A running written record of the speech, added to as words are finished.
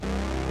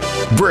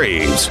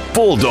Braves,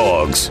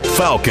 Bulldogs,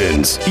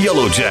 Falcons,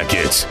 Yellow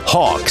Jackets,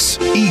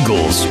 Hawks,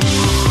 Eagles.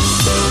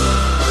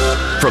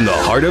 From the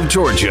heart of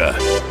Georgia,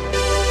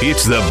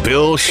 it's the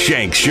Bill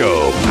Shanks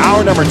Show.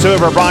 Hour number 2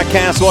 of our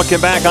broadcast. Welcome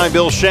back. I'm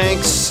Bill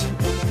Shanks.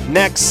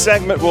 Next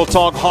segment, we'll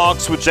talk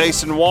Hawks with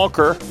Jason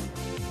Walker.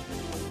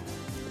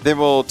 Then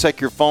we'll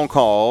take your phone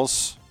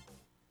calls.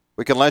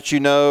 We can let you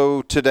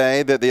know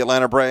today that the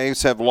Atlanta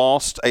Braves have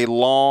lost a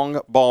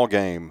long ball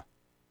game.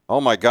 Oh,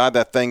 my God,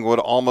 that thing would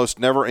almost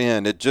never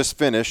end. It just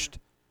finished.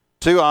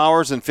 2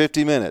 hours and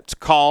 50 minutes.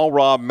 Call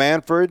Rob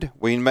Manfred.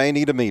 We may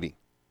need a meeting.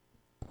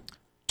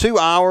 2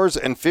 hours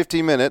and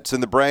 50 minutes,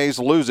 and the Braves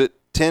lose it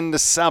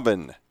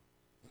 10-7.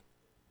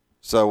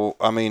 So,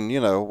 I mean,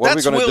 what are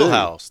we going to do? That's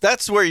wheelhouse.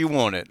 That's where you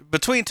want it.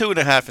 Between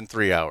 2.5 and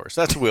 3 hours.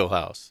 That's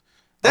wheelhouse.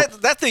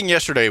 That thing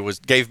yesterday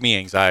gave me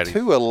anxiety.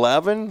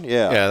 2:11?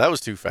 Yeah. Yeah, that was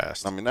too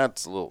fast. I mean,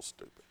 that's a little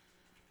stupid.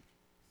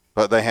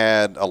 But they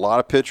had a lot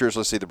of pitchers.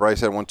 Let's see. The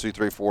Braves had 1, 2,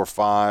 3, 4,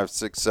 5,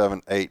 6,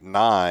 7, 8,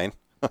 9.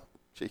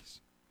 Jeez.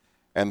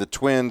 And the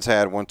Twins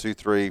had 1, 2,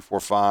 3, 4,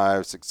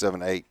 5, 6,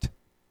 7, 8.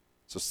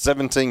 So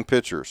 17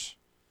 pitchers.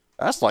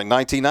 That's like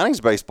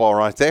 1990s baseball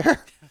right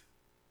there.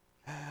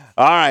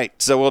 All right.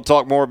 So we'll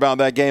talk more about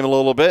that game a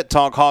little bit.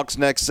 Talk Hawks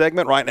next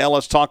segment. Right now,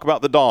 let's talk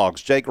about the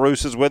Dogs. Jake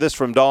Roos is with us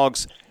from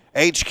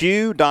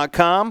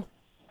DogsHQ.com,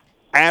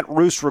 at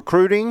Roos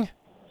Recruiting.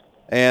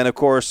 And, of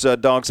course,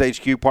 Dogs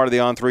HQ, part of the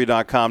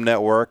On3.com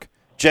network.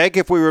 Jake,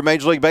 if we were a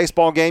Major League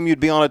Baseball game, you'd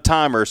be on a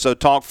timer, so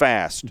talk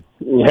fast.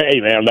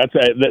 Hey, man, that's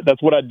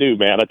what I do,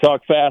 man. I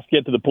talk fast,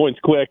 get to the points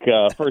quick.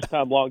 First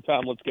time, long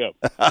time, let's go.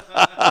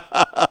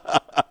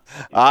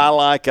 I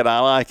like it.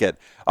 All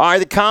right,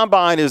 the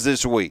Combine is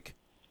this week.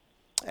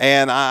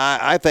 And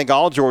I think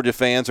all Georgia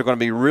fans are going to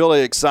be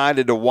really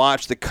excited to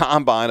watch the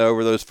Combine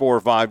over those 4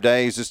 or 5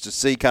 days just to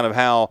see kind of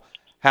how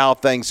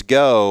things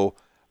go.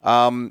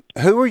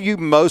 Who are you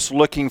most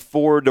looking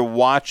forward to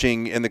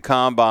watching in the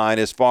Combine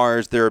as far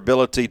as their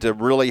ability to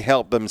really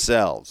help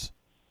themselves?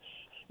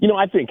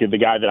 I think the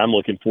guy that I'm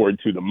looking forward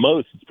to the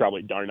most is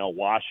probably Darnell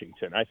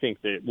Washington. I think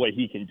that what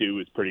he can do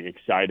is pretty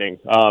exciting.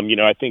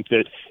 I think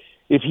that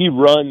if he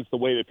runs the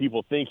way that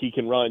people think he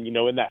can run,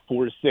 in that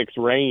 4-6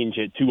 range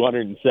at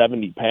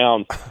 270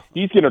 pounds,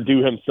 he's going to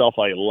do himself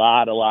a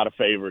lot of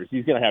favors.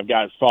 He's going to have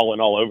guys falling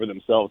all over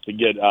themselves to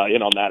get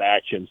in on that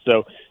action.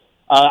 So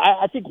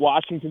I think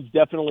Washington's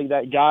definitely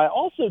that guy.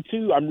 Also,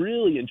 too, I'm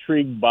really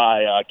intrigued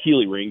by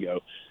Keely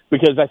Ringo,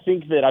 because I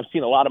think that I've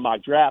seen a lot of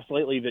mock drafts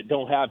lately that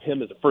don't have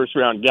him as a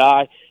first-round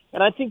guy,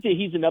 and I think that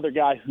he's another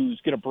guy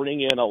who's going to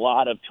bring in a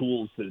lot of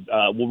tools that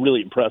will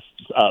really impress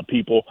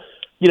people.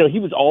 He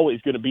was always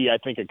going to be, I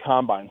think, a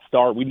Combine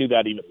star. We knew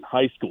that even in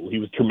high school. He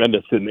was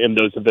tremendous in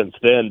those events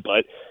then,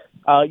 but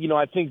I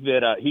think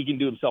that he can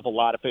do himself a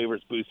lot of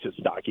favors, boost his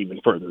stock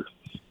even further.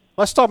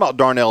 Let's talk about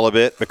Darnell a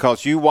bit,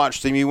 because you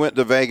watched him. You went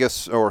to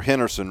Vegas, or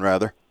Henderson,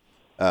 rather.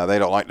 They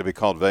don't like to be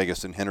called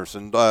Vegas and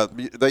Henderson.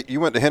 You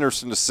went to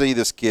Henderson to see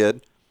this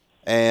kid,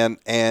 and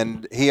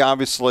he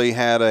obviously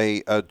had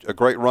a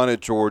great run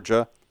at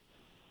Georgia.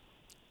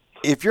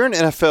 If you're an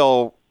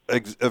NFL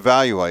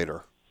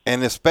evaluator,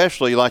 and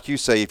especially, like you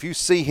say, if you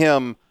see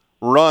him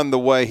run the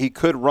way he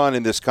could run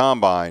in this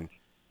Combine,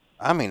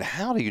 I mean,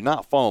 how do you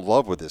not fall in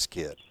love with this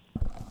kid?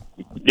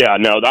 Yeah,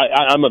 no,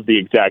 I'm of the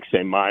exact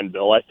same mind,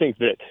 Bill. I think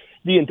that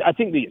the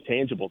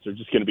intangibles are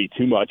just going to be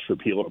too much for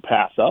people to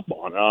pass up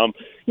on.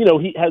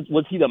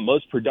 Was he the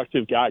most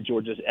productive guy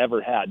Georgia's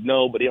ever had?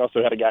 No, but he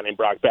also had a guy named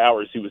Brock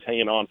Bowers who was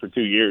hanging on for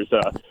 2 years,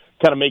 kind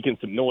of making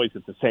some noise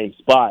at the same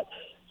spot.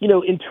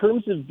 In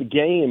terms of the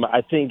game,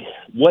 I think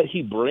what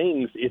he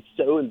brings is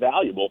so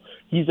invaluable.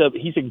 He's a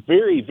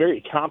very,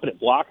 very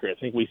competent blocker. I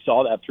think we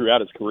saw that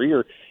throughout his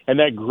career, and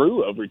that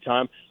grew over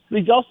time. But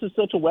he's also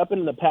such a weapon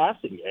in the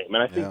passing game,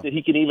 and I think that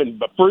he can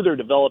even further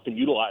develop and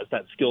utilize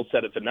that skill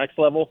set at the next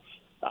level.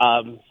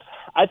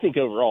 I think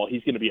overall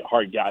he's going to be a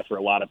hard guy for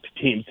a lot of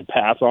teams to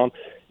pass on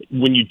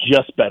when you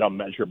just bet on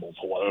measurables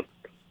alone.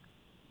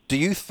 Do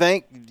you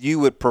think you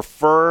would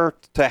prefer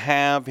to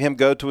have him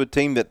go to a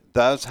team that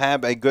does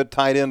have a good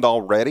tight end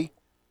already,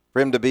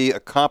 for him to be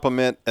a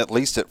complement at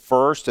least at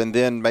first and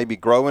then maybe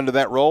grow into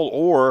that role?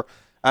 Or,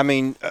 I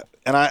mean,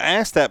 and I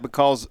ask that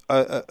because,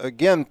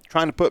 again,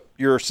 trying to put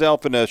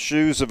yourself in the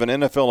shoes of an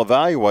NFL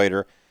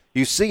evaluator,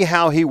 you see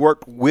how he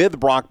worked with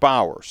Brock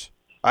Bowers.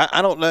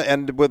 I don't know,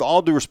 and with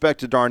all due respect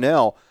to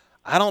Darnell,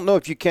 I don't know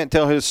if you can't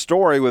tell his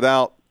story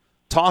without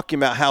talking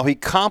about how he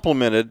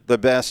complemented the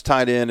best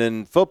tight end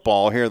in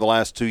football here the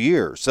last 2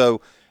 years. So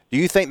do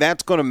you think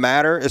that's going to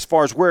matter as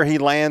far as where he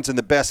lands and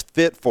the best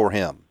fit for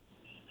him?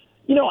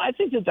 I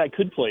think that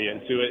could play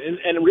into it.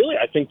 And really,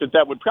 I think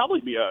that would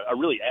probably be a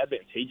really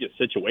advantageous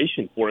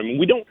situation for him. And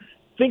we don't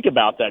think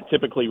about that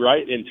typically,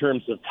 right, in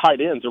terms of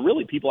tight ends or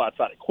really people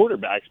outside of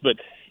quarterbacks. But,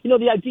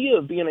 the idea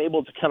of being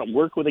able to kind of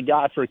work with a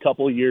guy for a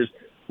couple of years,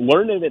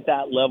 learning at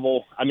that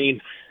level, I mean,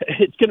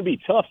 it's going to be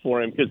tough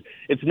for him because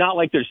it's not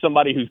like there's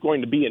somebody who's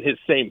going to be in his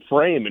same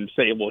frame and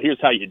say, well, here's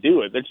how you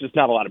do it. There's just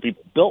not a lot of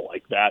people built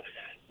like that.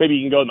 maybe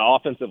you can go in the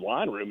offensive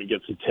line room and get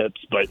some tips.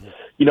 But,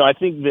 I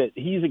think that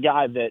he's a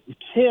guy that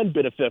can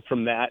benefit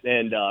from that.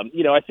 And,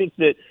 I think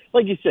that,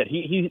 like you said,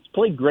 he's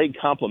played great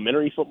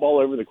complementary football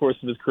over the course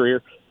of his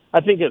career. I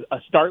think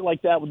a start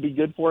like that would be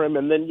good for him.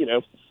 And then,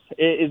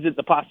 is it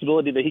the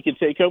possibility that he could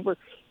take over?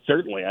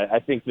 Certainly. I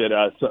think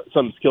that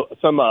some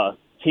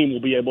team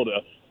will be able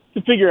to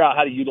figure out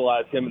how to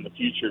utilize him in the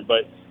future.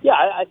 But, yeah,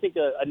 I think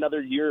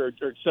another year or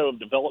so of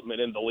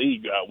development in the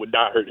league would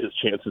not hurt his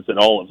chances at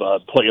all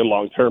of playing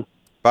long term.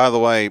 By the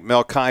way,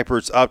 Mel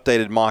Kiper's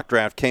updated mock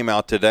draft came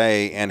out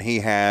today, and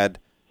he had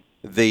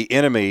the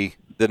enemy,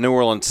 the New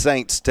Orleans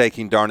Saints,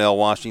 taking Darnell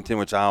Washington,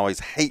 which I always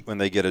hate when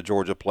they get a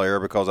Georgia player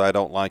because I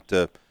don't like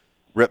to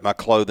rip my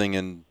clothing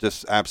and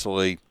just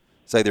absolutely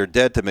say they're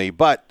dead to me.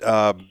 But,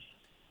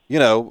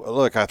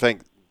 look, I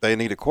think they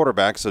need a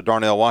quarterback, so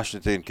Darnell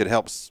Washington could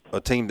help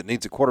a team that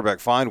needs a quarterback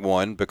find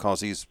one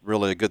because he's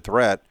really a good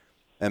threat.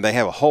 And they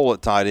have a hole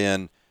at tight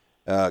end,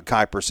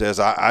 Kiper says.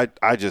 I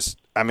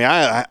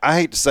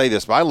hate to say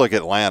this, but I look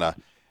at Atlanta,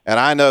 and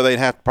I know they'd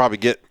have to probably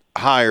get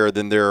higher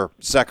than their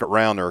second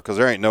rounder because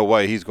there ain't no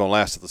way he's going to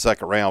last at the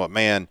second round. But,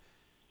 man,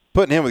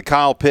 putting him with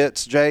Kyle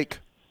Pitts, Jake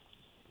 –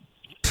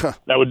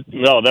 that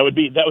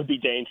would be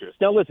dangerous.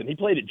 Now, listen, he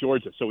played at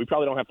Georgia, so we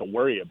probably don't have to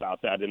worry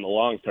about that in the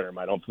long term.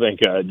 I don't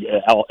think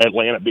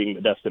Atlanta being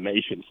the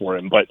destination for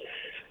him, but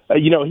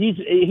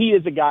he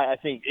is a guy. I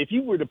think if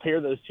you were to pair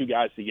those two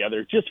guys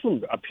together, just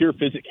from a pure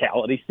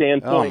physicality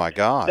standpoint, oh my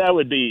God, it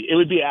would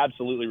be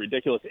absolutely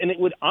ridiculous, and it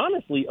would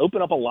honestly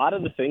open up a lot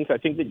of the things I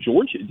think that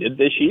Georgia did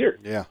this year.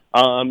 Yeah,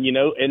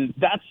 and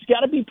that's got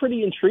to be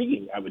pretty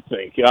intriguing. I would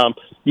think.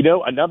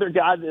 Another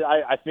guy that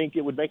I think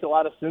it would make a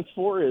lot of sense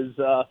for is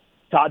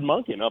Todd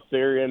Monken up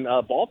there in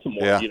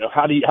Baltimore. Yeah.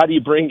 How do you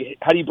bring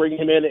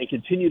him in and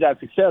continue that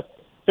success?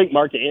 I think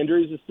Mark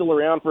Andrews is still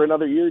around for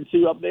another year or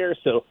two up there.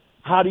 So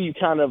how do you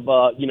kind of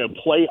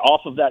play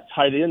off of that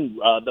tight end,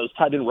 those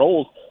tight end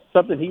roles?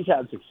 Something he's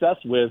had success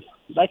with.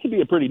 That could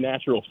be a pretty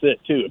natural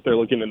fit too if they're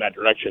looking in that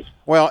direction.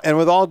 Well, and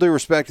with all due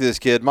respect to this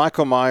kid,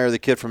 Michael Mayer, the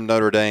kid from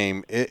Notre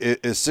Dame,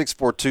 is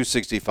 6'4",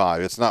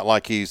 265. It's not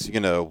like he's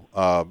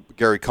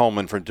Gary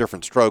Coleman from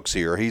Different Strokes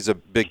here. He's a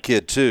big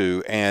kid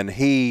too, and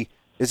he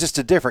is just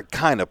a different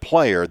kind of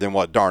player than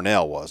what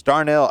Darnell was.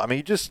 Darnell, I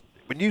mean,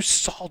 when you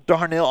saw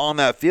Darnell on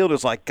that field, it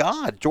was like,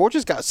 God,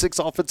 Georgia's got 6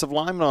 offensive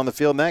linemen on the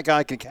field, and that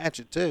guy can catch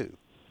it too.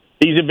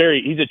 He's a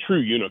true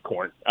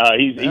unicorn.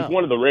 He's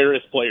one of the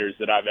rarest players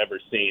that I've ever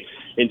seen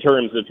in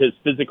terms of his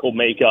physical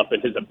makeup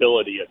and his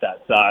ability at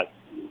that size.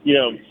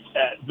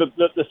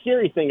 The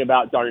scary thing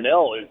about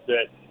Darnell is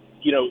that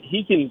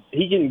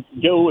he can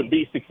go and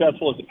be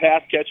successful as a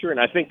pass catcher, and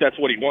I think that's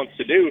what he wants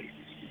to do.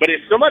 But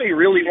if somebody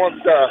really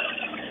wants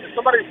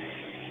if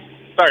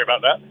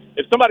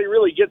somebody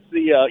really gets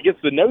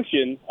the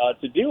notion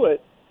to do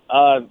it,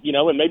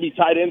 and maybe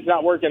tight end's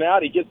not working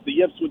out, he gets the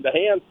yips with the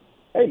hands.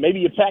 Hey, maybe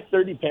you pack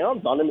 30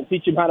 pounds on him and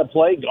teach him how to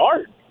play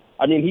guard.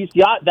 I mean, he's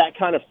got that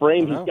kind of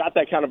frame. He's got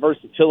that kind of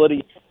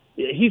versatility.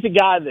 He's a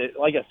guy that,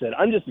 like I said,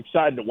 I'm just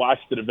excited to watch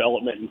the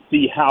development and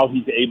see how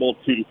he's able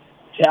to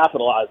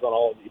capitalize on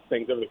all of these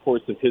things over the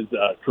course of his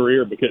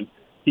career because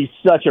he's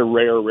such a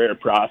rare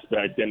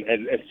prospect and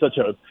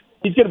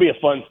he's going to be a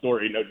fun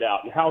story, no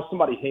doubt. And how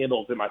somebody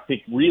handles him, I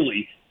think,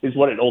 really is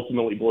what it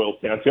ultimately boils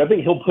down to. I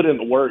think he'll put in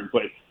the work,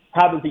 but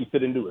how does he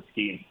fit into a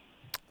scheme?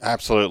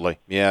 Absolutely.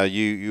 Yeah,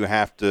 you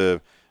have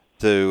to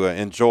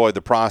enjoy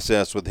the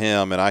process with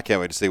him, and I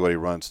can't wait to see what he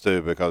runs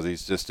too because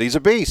he's a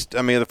beast.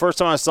 I mean, the first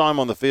time I saw him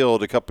on the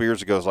field a couple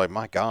years ago, I was like,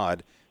 my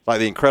God, like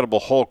the Incredible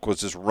Hulk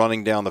was just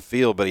running down the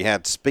field, but he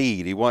had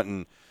speed. He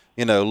wasn't,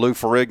 Lou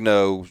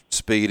Ferrigno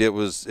speed. It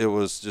was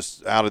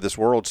just out of this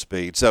world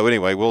speed. So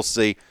anyway, we'll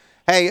see.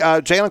 Hey,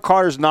 Jalen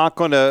Carter's not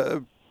going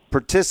to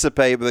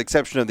participate with the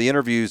exception of the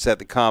interviews at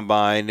the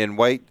Combine and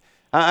wait.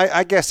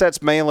 I guess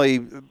that's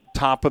mainly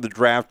top of the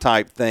draft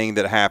type thing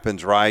that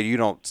happens, right? You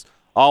don't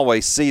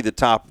always see the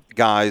top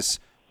guys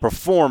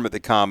perform at the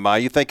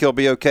Combine. You think he'll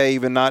be okay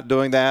even not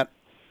doing that?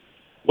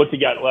 What's he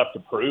got left to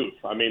prove?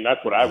 I mean,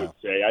 that's what I would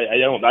say.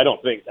 I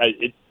don't think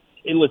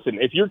listen,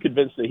 if you're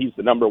convinced that he's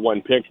the number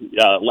one pick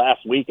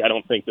last week, I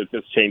don't think that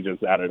this changes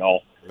that at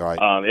all. Right.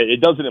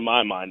 It doesn't in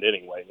my mind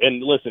anyway.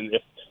 And listen,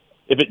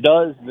 if it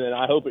does, then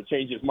I hope it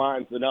changes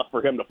minds enough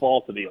for him to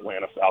fall to the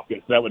Atlanta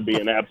Falcons. That would be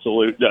an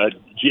absolute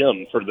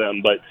gem for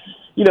them. But,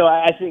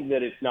 I think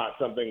that it's not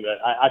something that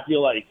I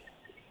feel like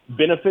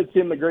benefits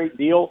him a great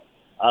deal.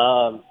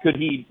 Could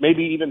he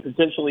maybe even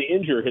potentially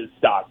injure his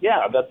stock?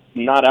 Yeah, that's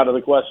not out of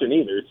the question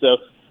either. So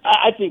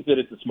I think that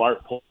it's a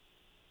smart play.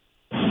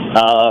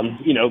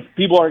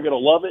 People aren't going to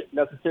love it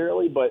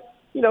necessarily, but,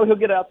 he'll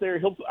get out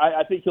there.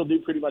 I think he'll do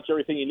pretty much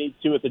everything he needs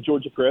to at the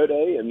Georgia Pro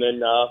Day and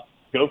then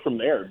go from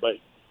there. But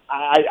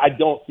I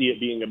don't see it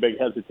being a big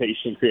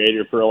hesitation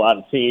creator for a lot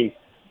of teams.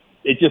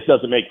 It just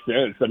doesn't make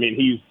sense. I mean,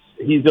 he's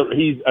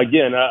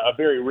again a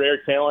very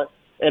rare talent,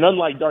 and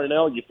unlike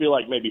Darnell, you feel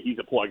like maybe he's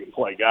a plug and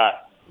play guy.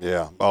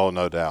 Yeah. Oh,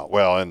 no doubt.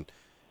 Well, and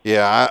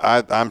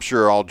yeah, I'm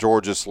sure all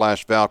Georgia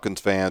 /Falcons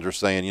fans are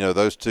saying,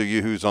 those two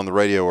yahoos on the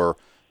radio are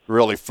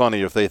really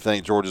funny if they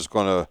think Georgia's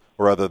going to,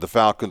 or rather the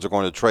Falcons are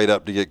going to trade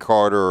up to get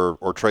Carter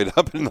or trade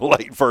up in the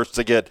late first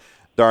to get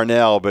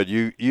Darnell. But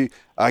you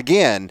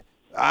again,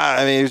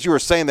 I mean, as you were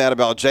saying that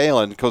about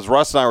Jalen, because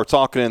Russ and I were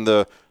talking in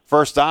the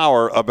first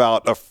hour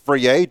about a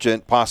free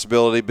agent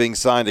possibility being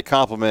signed to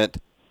complement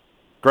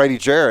Grady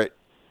Jarrett.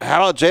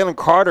 How about Jalen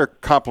Carter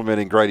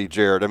complimenting Grady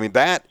Jarrett? I mean,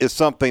 that is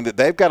something that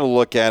they've got to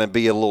look at and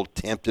be a little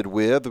tempted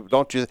with,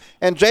 don't you?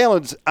 And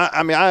Jalen's,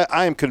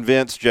 I am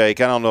convinced,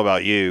 Jake, I don't know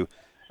about you,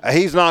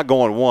 he's not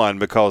going 1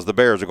 because the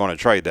Bears are going to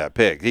trade that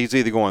pick. He's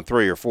either going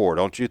 3 or 4,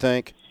 don't you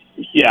think?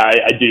 Yeah,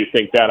 I do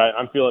think that.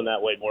 I'm feeling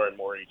that way more and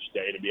more each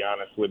day, to be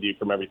honest with you,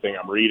 from everything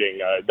I'm reading.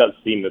 It does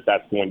seem that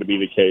that's going to be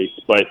the case.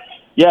 But,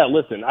 yeah,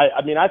 listen, I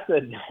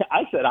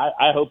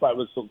hope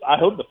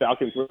the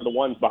Falcons were the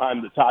ones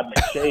behind the Todd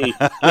McShay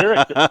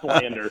character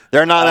slander.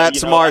 They're not that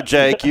smart,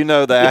 Jake. You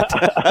know that.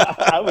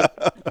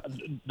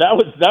 That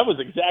was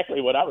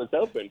exactly what I was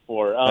hoping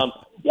for. I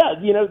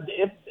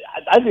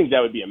think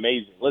that would be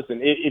amazing. Listen,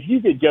 if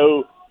you could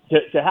go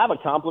to have a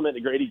compliment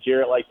to Grady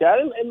Jarrett like that,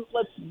 and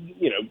let's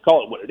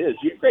call it what it is.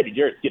 Grady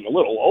Jarrett's getting a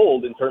little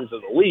old in terms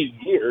of the league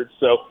years,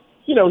 so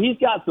he's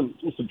got some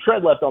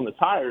tread left on the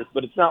tires,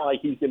 but it's not like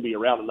he's going to be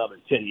around another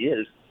 10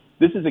 years.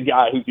 This is a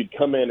guy who could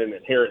come in and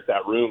inherit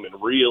that room and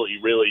really,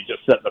 really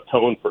just set the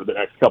tone for the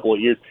next couple of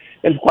years.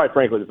 And quite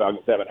frankly, the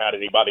Falcons haven't had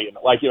anybody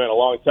like him in a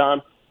long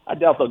time. I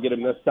doubt they'll get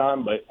him this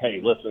time, but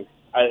hey, listen,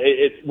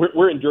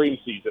 we're in dream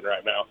season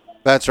right now.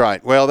 That's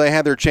right. Well, they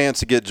had their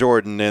chance to get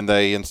Jordan, and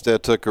they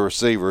instead took a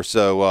receiver.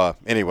 So,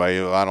 anyway,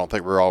 I don't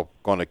think we're all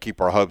going to keep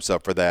our hopes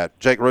up for that.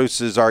 Jake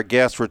Roos is our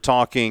guest. We're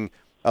talking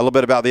a little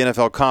bit about the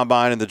NFL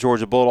Combine and the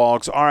Georgia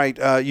Bulldogs. All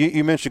right,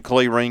 you mentioned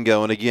Kelee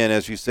Ringo, and again,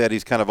 as you said,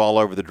 he's kind of all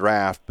over the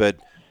draft. But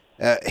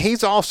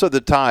he's also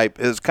the type,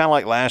 it's kind of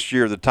like last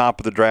year, the top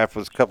of the draft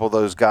was a couple of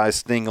those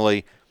guys,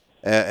 Stingley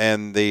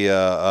and the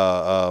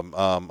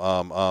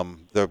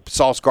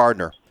Sauce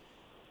Gardner.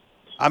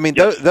 I mean,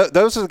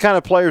 those are the kind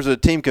of players that a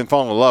team can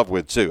fall in love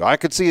with, too. I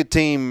could see a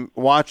team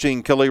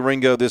watching Kelee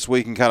Ringo this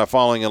week and kind of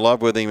falling in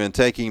love with him and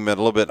taking him at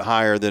a little bit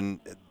higher than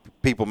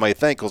people may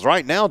think. Because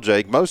right now,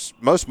 Jake,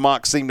 most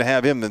mocks seem to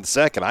have him in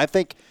second. I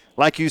think,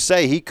 like you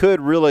say, he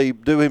could really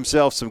do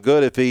himself some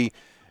good if he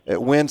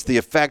wins the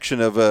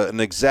affection of an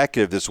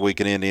executive this week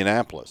in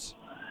Indianapolis.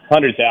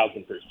 100,000%,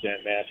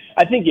 man.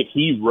 I think if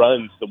he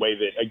runs the way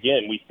that,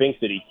 again, we think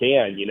that he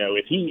can,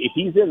 if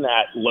he's in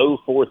that low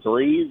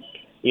 4.3s,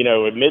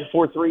 mid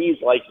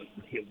 4.3s, like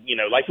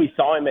we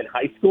saw him in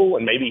high school,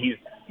 and maybe he's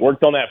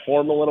worked on that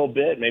form a little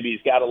bit. Maybe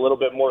he's got a little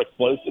bit more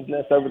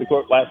explosiveness over the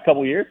last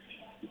couple of years.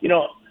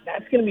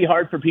 That's going to be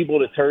hard for people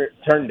to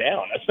turn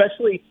down,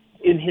 especially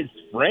in his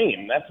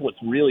frame. That's what's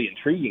really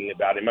intriguing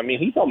about him. I mean,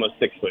 he's almost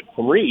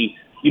 6'3".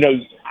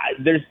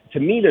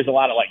 There's a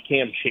lot of like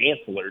Cam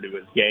Chancellor to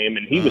his game,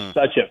 and he was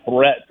such a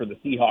threat for the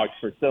Seahawks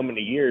for so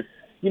many years.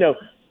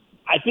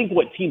 I think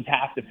what teams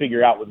have to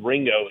figure out with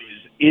Ringo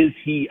is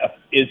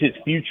his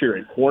future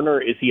in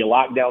corner? Is he a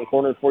lockdown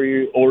corner for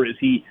you, or is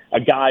he a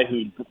guy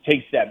who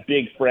takes that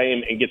big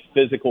frame and gets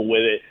physical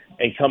with it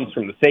and comes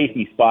from the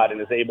safety spot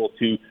and is able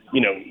to,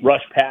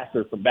 rush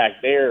passer from back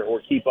there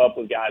or keep up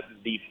with guys in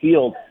deep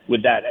field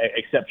with that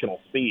exceptional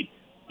speed?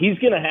 He's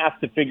going to have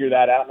to figure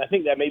that out, and I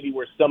think that may be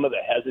where some of the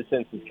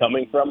hesitance is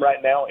coming from right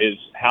now is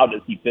how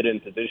does he fit in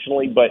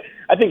positionally. But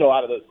I think a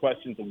lot of those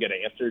questions will get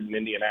answered in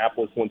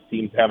Indianapolis once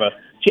teams have a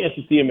chance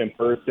to see him in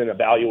person,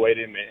 evaluate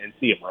him, and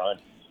see him run.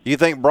 Do you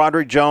think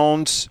Broderick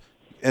Jones,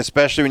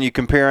 especially when you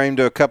compare him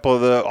to a couple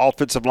of the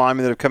offensive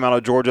linemen that have come out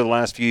of Georgia the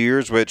last few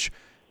years, which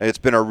it's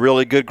been a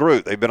really good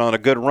group. They've been on a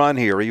good run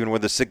here, even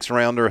with the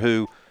sixth-rounder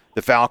who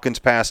the Falcons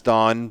passed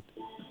on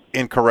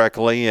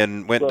incorrectly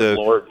and went to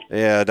Lord.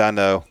 Yeah, I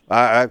know.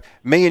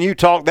 Me and you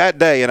talked that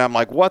day, and I'm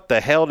like, what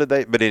the hell did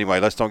they – but anyway,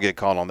 let's don't get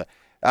caught on that.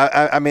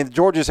 I mean,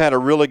 Georgia's had a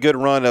really good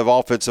run of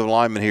offensive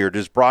linemen here.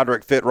 Does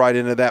Broderick fit right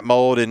into that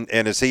mold, and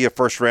is he a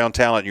first-round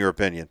talent in your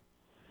opinion?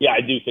 Yeah,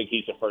 I do think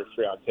he's a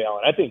first-round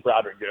talent. I think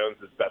Broderick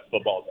Jones' best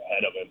football is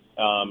ahead of him,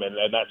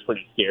 and that's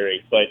pretty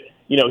scary. But,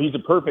 he's a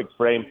perfect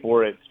frame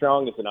for it,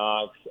 strong as an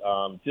ox,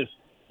 just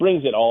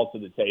brings it all to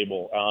the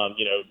table.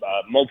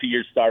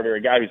 Multi-year starter,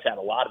 a guy who's had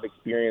a lot of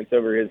experience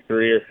over his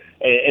career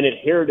and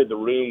inherited the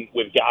room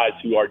with guys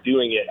who are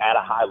doing it at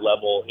a high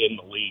level in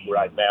the league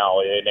right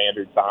now, and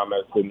Andrew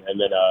Thomas and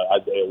then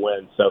Isaiah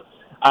Wynn. So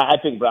I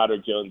think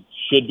Broderick Jones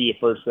should be a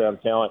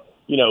first-round talent.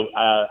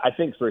 I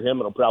think for him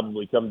it'll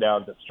probably come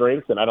down to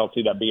strength, and I don't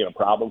see that being a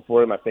problem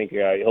for him. I think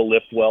he'll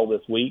lift well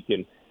this week,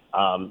 and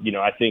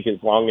I think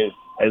as long as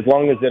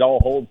it all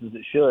holds as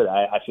it should,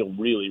 I feel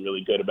really,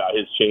 really good about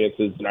his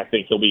chances, and I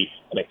think he'll be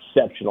an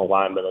exceptional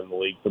lineman in the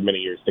league for many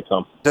years to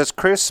come. Does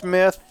Chris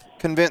Smith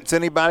convince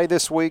anybody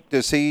this week?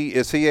 Is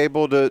he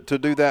able to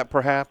do that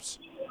perhaps?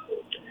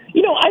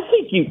 I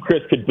think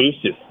Chris could boost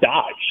his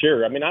stock,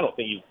 sure. I mean, I don't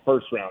think he's a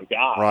first-round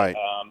guy. Right.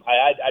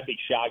 I'd be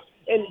shocked.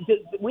 And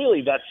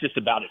really, that's just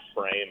about his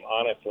frame,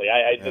 honestly.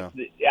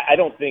 I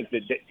don't think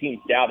that teams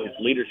doubt his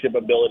leadership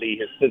ability,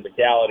 his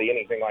physicality,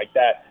 anything like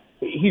that.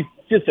 he's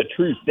just a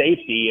true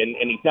safety,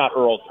 and he's not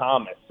Earl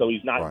Thomas, so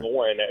he's not Right.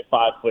 going at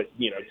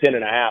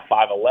 5'10.5",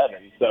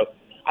 5'11". So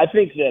I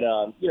think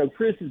that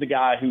Chris is a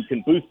guy who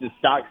can boost his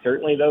stock.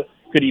 Certainly, though,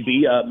 could he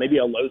be maybe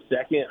a low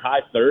second,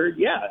 high third?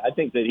 Yeah, I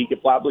think that he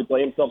could probably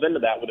play himself into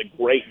that with a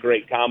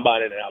great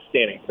combine and an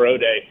outstanding pro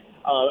day.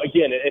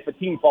 Again, if a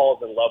team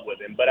falls in love with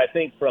him, but I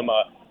think from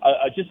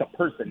just a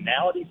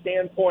personality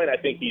standpoint, I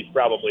think he's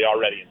probably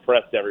already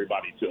impressed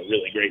everybody to a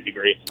really great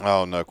degree.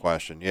 Oh, no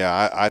question.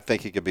 Yeah, I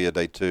think he could be a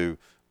day 2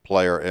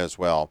 player as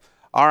well.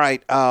 All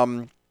right,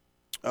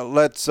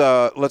 let's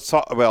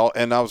talk. Well,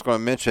 and I was going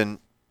to mention,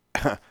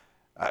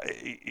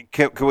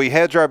 can we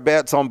hedge our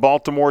bets on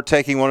Baltimore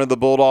taking one of the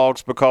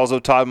Bulldogs because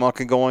of Todd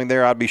Monken going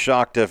there? I'd be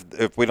shocked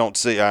if we don't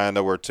see. I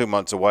know we're 2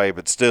 months away,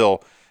 but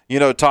still,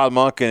 Todd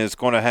Monken is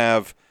going to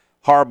have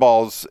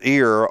Harbaugh's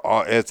ear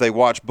as they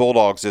watch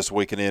Bulldogs this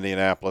week in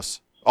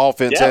Indianapolis.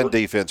 Offense and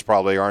defense,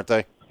 probably, aren't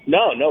they?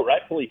 No,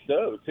 rightfully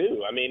so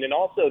too. I mean, and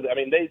also,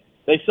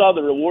 they saw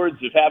the rewards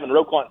of having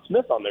Roquan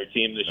Smith on their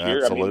team this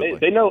year. Absolutely. I mean,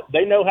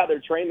 they know how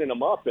they're training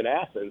them up in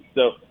Athens.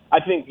 So I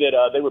think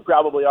that they were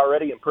probably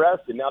already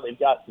impressed, and now they've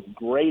got some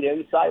great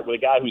insight with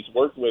a guy who's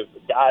worked with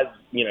guys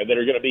that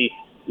are going to be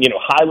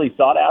highly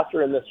sought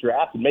after in this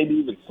draft, and maybe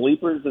even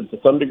sleepers to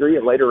some degree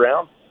in later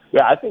rounds.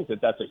 Yeah, I think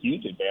that that's a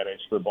huge advantage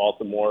for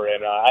Baltimore,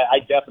 and I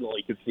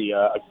definitely could see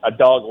a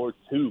dog or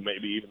two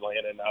maybe even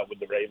landing with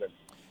the Ravens.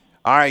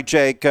 All right,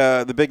 Jake,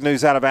 the big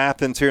news out of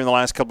Athens here in the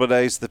last couple of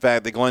days, the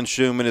fact that Glenn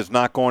Schumann is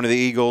not going to the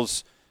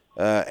Eagles,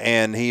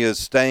 and he is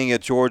staying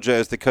at Georgia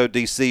as the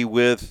co-DC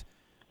with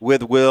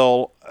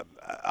Will.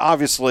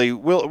 Obviously,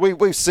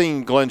 we've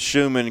seen Glenn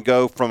Schumann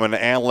go from an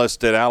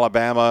analyst at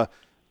Alabama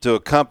to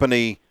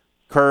accompany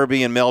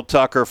Kirby and Mel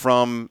Tucker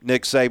from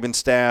Nick Saban's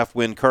staff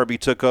when Kirby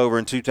took over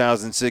in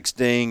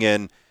 2016,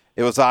 and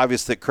it was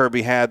obvious that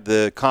Kirby had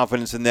the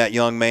confidence in that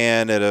young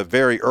man at a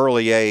very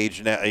early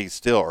age. Now he's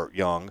still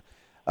young.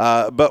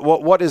 But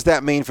what does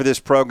that mean for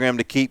this program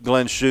to keep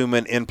Glenn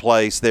Schumann in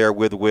place there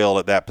with Will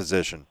at that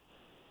position?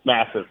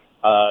 Massive.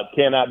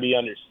 Cannot be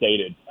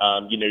understated.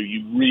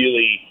 You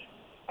really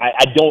 –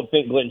 I don't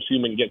think Glenn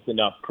Schumann gets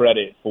enough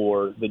credit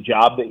for the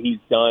job that he's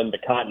done, the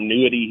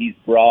continuity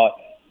he's brought.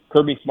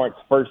 Kirby Smart's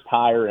first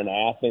hire in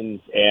Athens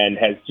and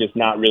has just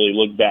not really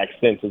looked back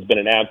since. Has been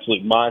an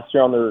absolute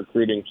monster on the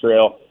recruiting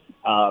trail.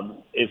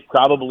 Is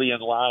probably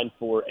in line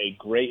for a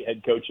great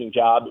head coaching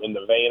job in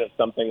the vein of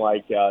something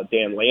like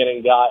Dan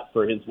Lanning got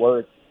for his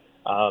work.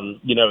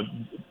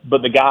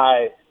 But the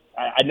guy,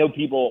 I know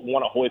people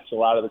want to hoist a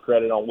lot of the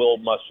credit on Will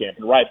Muschamp,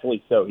 and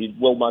rightfully so. He's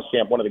Will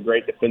Muschamp, one of the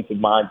great defensive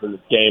minds in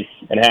this game,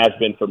 and has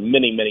been for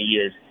many, many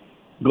years.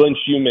 Glenn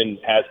Schumann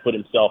has put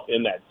himself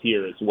in that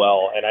tier as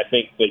well, and I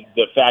think that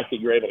the fact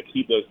that you're able to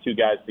keep those two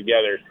guys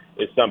together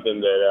is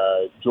something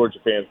that Georgia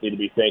fans need to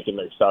be thanking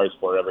their stars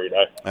for every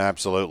day.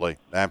 Absolutely.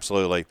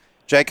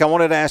 Jake, I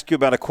wanted to ask you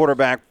about a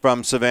quarterback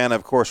from Savannah.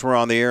 Of course, we're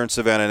on the air in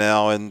Savannah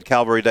now, and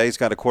Calvary Day's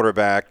got a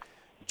quarterback.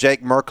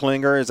 Jake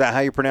Merklinger, is that how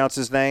you pronounce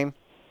his name?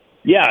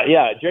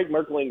 Yeah, Jake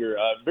Merklinger,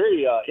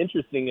 very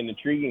interesting and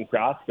intriguing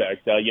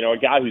prospect. A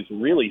guy who's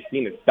really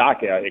seen his stock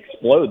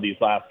explode this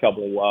last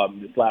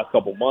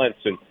couple months.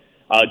 And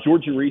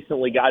Georgia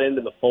recently got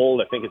into the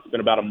fold. I think it's been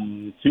about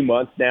 2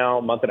 months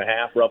now, month and a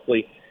half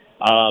roughly.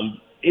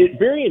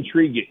 Very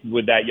intriguing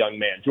with that young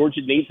man.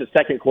 Georgia needs a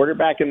second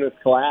quarterback in this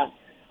class.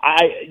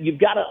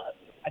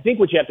 I think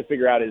what you have to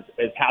figure out is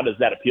how does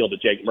that appeal to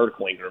Jake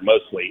Merklinger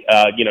mostly.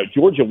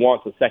 Georgia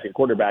wants a second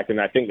quarterback, and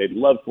I think they'd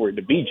love for it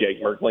to be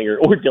Jake Merklinger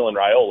or Dylan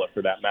Raiola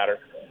for that matter.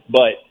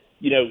 But,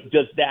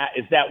 is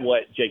that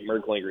what Jake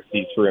Merklinger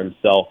sees for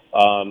himself?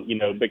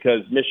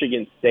 Because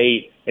Michigan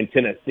State and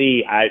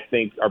Tennessee, I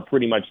think, are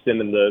pretty much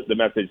sending the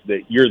message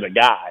that you're the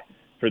guy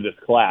for this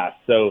class.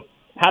 So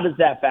how does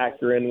that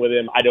factor in with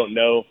him? I don't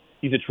know.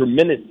 He's a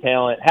tremendous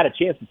talent. Had a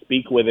chance to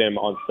speak with him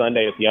on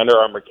Sunday at the Under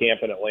Armour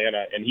camp in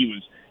Atlanta, and he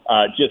was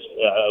just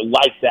a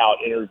lights-out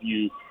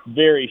interview,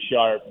 very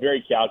sharp,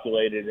 very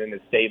calculated in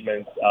his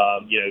statements,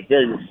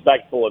 very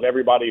respectful of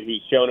everybody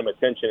who's shown him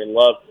attention and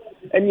love,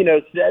 and,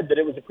 said that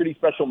it was a pretty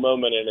special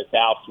moment in his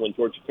house when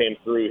Georgia came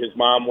through. His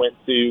mom went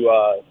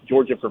to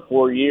Georgia for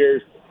 4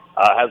 years,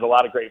 has a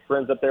lot of great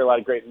friends up there, a lot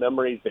of great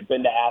memories. They've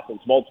been to Athens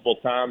multiple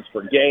times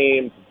for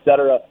games, et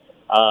cetera.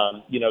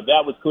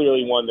 That was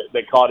clearly one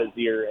that caught his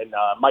ear. And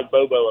Mike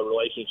Bobo, a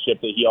relationship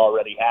that he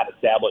already had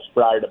established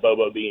prior to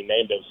Bobo being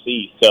named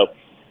OC. So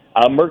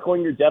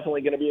Merklinger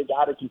definitely going to be a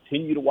guy to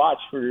continue to watch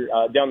for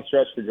down the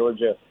stretch for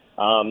Georgia.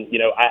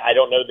 I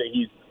don't know that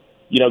he's,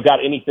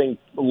 got anything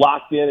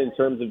locked in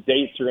terms of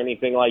dates or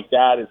anything like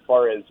that as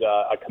far as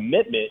a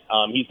commitment.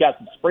 He's got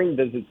some spring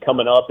visits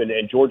coming up, and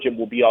Georgia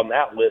will be on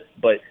that list.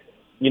 But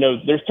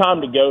there's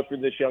time to go for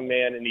this young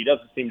man, and he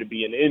doesn't seem to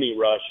be in any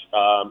rush,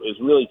 is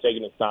really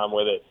taking his time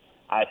with it.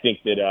 I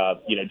think that,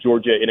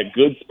 Georgia in a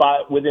good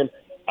spot with him.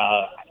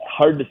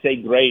 Hard to say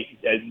great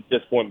at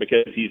this point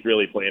because he's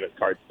really playing his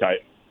cards tight.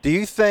 Do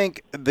you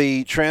think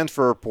the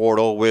transfer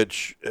portal,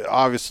 which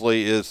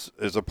obviously is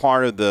a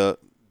part of the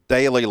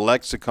daily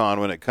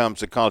lexicon when it comes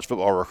to college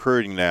football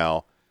recruiting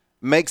now,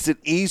 makes it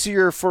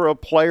easier for a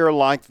player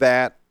like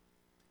that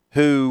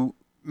who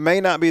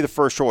may not be the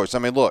first choice. I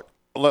mean, look,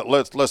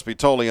 let's be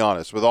totally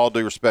honest. With all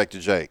due respect to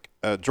Jake,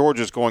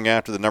 Georgia's going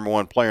after the number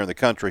one player in the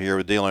country here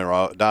with Dylan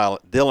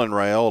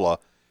Raiola,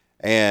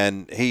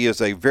 and he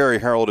is a very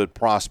heralded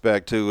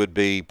prospect who would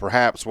be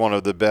perhaps one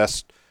of the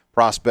best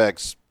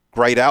prospects,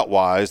 grade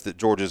out-wise, that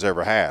Georgia's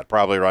ever had.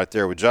 Probably right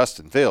there with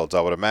Justin Fields,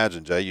 I would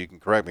imagine, Jay. You can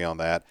correct me on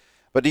that.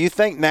 But do you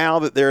think now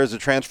that there is a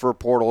transfer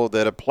portal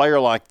that a player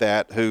like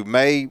that who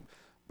may,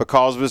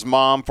 because of his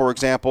mom, for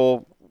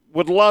example,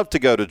 would love to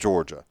go to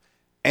Georgia,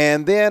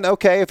 and then,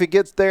 okay, if he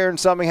gets there and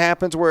something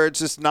happens where it's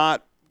just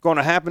not going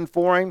to happen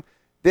for him,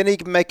 then he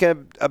can make a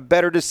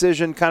better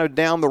decision kind of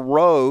down the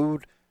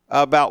road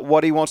about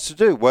what he wants to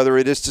do, whether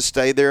it is to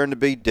stay there and to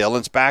be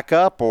Dylan's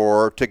backup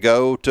or to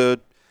go to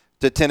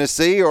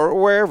Tennessee or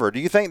wherever. Do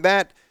you think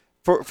that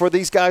for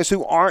these guys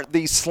who aren't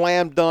these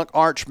slam dunk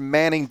Arch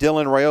Manning,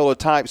 Dylan Raiola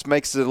types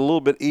makes it a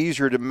little bit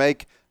easier to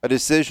make a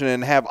decision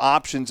and have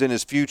options in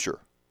his future?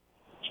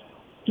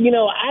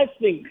 I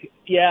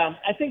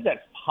think that's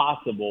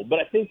possible, but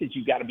I think that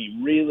you got to be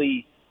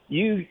really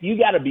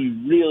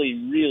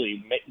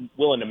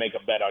willing to make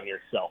a bet on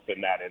yourself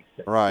in that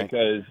instance. Right.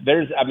 Because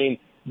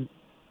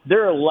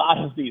there are a lot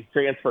of these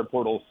transfer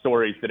portal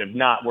stories that have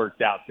not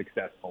worked out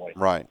successfully.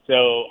 Right.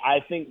 So I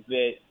think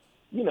that,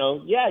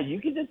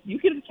 you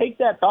can take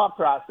that thought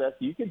process,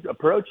 you could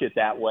approach it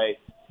that way,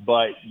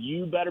 but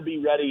you better be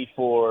ready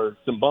for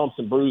some bumps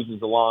and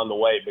bruises along the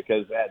way,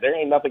 because there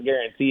ain't nothing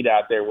guaranteed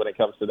out there when it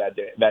comes to that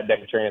day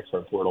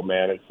transfer portal,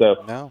 man. And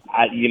so, no.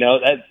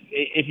 that's,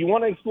 if you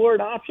want to explore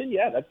an option,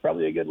 that's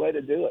probably a good way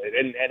to do it.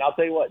 And I'll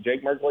tell you what,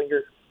 Jake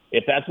Merklinger,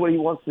 if that's what he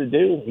wants to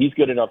do, he's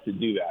good enough to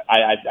do that.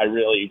 I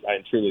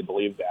truly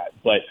believe that.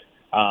 But,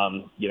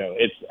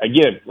 it's,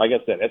 again, like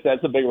I said,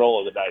 that's a big roll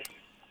of the dice.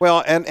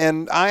 Well,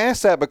 and I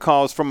ask that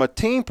because from a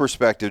team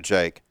perspective,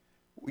 Jake,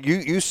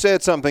 you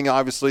said something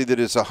obviously that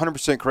is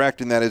 100%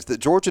 correct, and that is that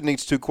Georgia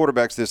needs 2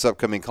 quarterbacks this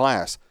upcoming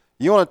class.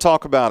 You want to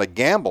talk about a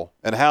gamble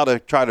and how to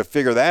try to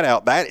figure that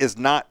out. That is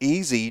not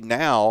easy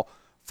now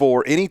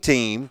for any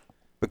team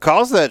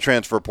because of that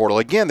transfer portal.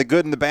 Again, the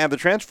good and the bad of the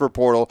transfer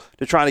portal,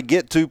 to try to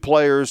get 2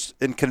 players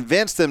and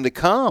convince them to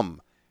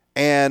come.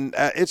 And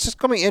it's just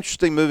going to be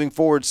interesting moving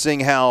forward,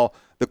 seeing how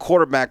the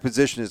quarterback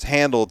position is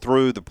handled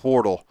through the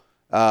portal.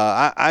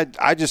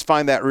 I just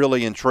find that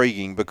really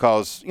intriguing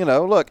because,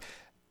 look,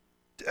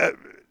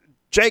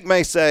 Jake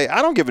may say,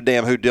 I don't give a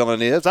damn who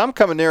Dylan is. I'm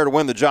coming there to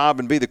win the job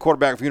and be the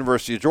quarterback for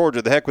University of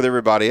Georgia, the heck with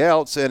everybody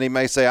else. And he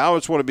may say, I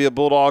just want to be a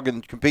Bulldog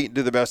and compete and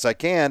do the best I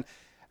can.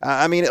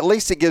 At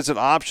least it gives it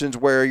options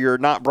where you're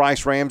not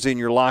Bryce Ramsey and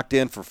you're locked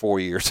in for 4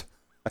 years.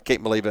 I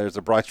can't believe there's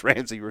a Bryce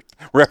Ramsey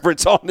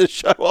reference on this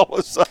show all of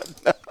a sudden.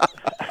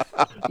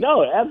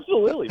 No,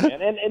 absolutely,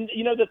 man. And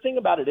the thing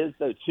about it is,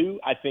 though, too,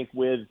 I think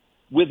with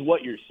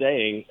what you're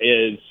saying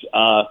is,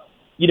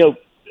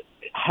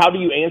 how do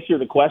you answer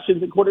the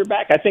questions at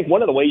quarterback? I think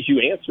one of the ways you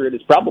answer it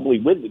is probably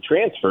with the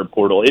transfer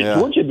portal.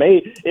 Georgia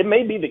may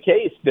be the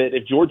case that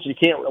if Georgia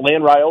can't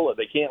land Raiola,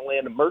 they can't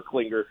land a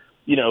Merklinger,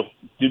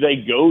 do they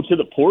go to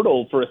the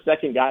portal for a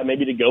second guy,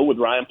 maybe to go with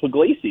Ryan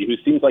Puglisi, who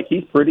seems like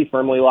he's pretty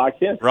firmly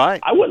locked in?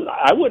 Right. I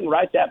wouldn't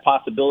write that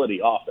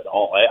possibility off at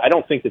all. I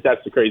don't think that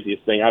that's the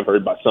craziest thing I've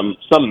heard by some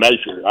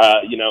measure.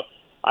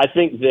 I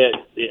think that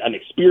an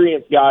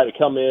experienced guy to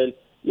come in,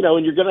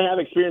 and you're going to have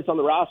experience on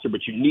the roster,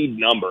 but you need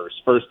numbers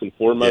first and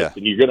foremost,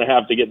 and you're going to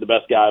have to get the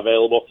best guy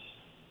available.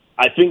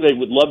 I think they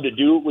would love to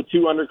do it with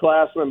 2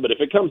 underclassmen, but if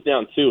it comes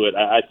down to it,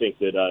 I think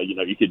that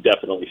you could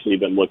definitely see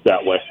them look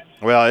that way.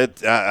 Well,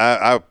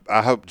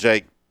 I hope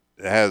Jake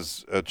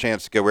has a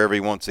chance to go wherever he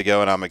wants to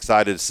go, and I'm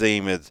excited to see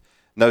him. It's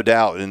no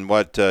doubt in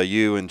what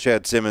you and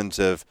Chad Simmons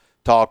have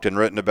talked and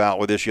written about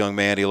with this young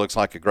man. He looks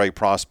like a great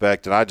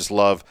prospect, and I just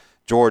love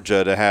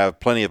Georgia to have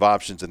plenty of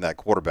options in that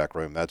quarterback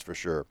room, that's for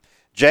sure.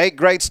 Jake,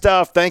 great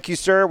stuff. Thank you,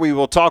 sir. We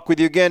will talk with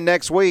you again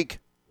next week.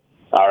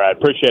 All right.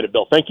 Appreciate it,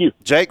 Bill. Thank you.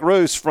 Jake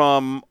Roos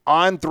from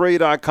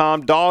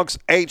On3.com,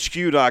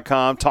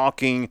 DogsHQ.com,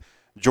 talking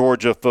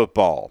Georgia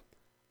football.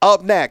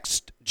 Up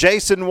next,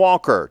 Jason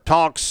Walker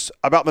talks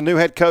about the new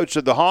head coach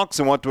of the Hawks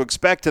and what to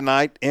expect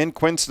tonight in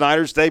Quinn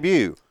Snyder's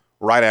debut.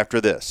 Right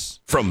after this.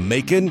 From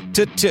Macon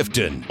to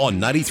Tifton on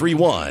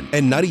 93.1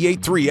 and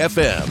 98.3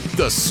 FM,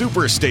 the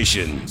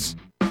Superstations.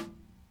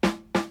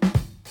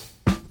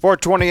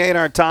 4:28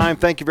 our time.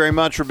 Thank you very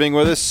much for being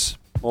with us.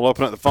 We'll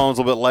open up the phones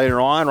a little bit later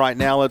on. Right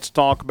now, let's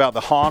talk about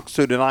the Hawks,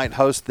 who tonight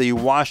host the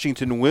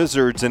Washington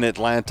Wizards in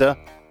Atlanta.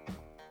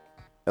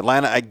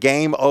 Atlanta, a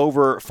game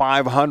over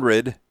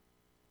 500,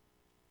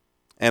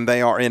 and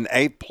they are in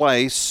 8th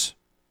place,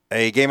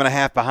 a game and a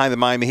half behind the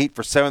Miami Heat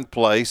for 7th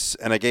place,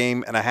 and a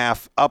game and a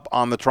half up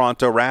on the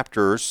Toronto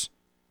Raptors,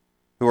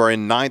 who are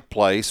in 9th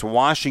place.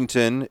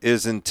 Washington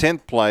is in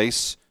 10th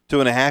place,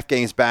 2.5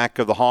 games back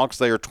of the Hawks.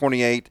 They are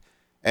 28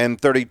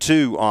 and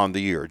 32 on the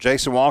year.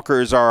 Jason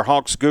Walker is our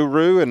Hawks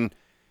guru, and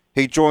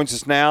he joins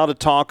us now to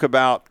talk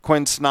about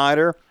Quinn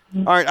Snyder.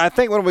 All right, I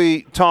think when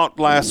we talked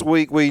last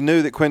week, we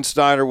knew that Quinn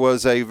Snyder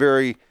was a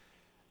very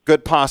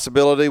good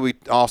possibility. We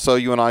also,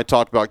 you and I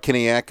talked about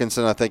Kenny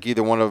Atkinson. I think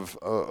either one of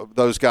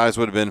those guys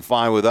would have been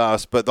fine with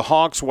us. But the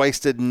Hawks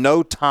wasted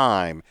no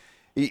time.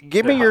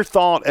 Give me your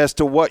thought as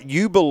to what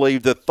you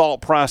believe the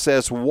thought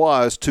process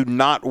was to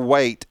not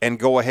wait and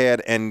go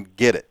ahead and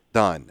get it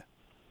done.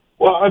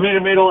 Well, I mean,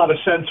 it made a lot of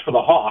sense for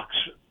the Hawks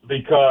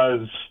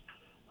because,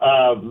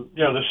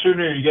 the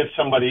sooner you get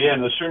somebody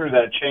in, the sooner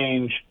that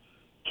change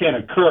can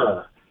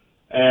occur.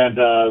 And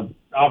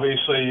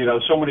obviously,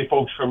 so many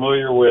folks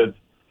familiar with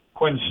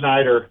Quinn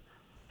Snyder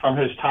from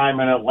his time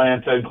in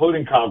Atlanta,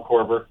 including Kyle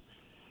Korver.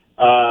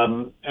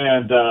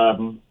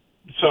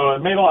 So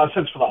it made a lot of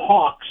sense for the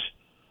Hawks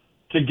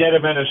to get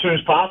him in as soon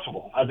as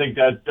possible. I think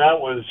that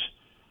was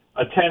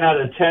a 10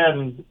 out of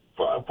 10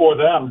 for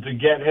them to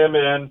get him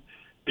in,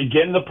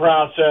 begin the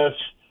process.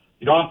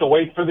 You don't have to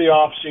wait for the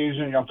off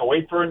season. You don't have to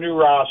wait for a new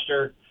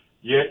roster.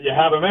 You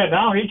have him in.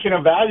 Now he can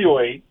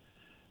evaluate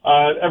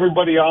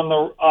everybody on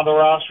the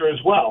roster as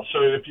well.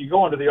 So if you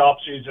go into the off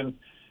season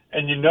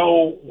and you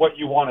know what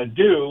you want to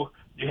do,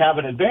 you have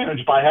an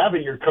advantage by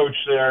having your coach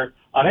there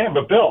on hand.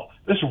 But Bill,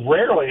 this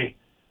rarely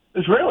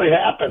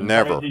happens.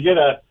 Never. I mean,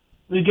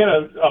 you get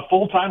a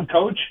full-time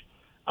coach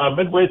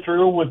midway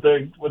through with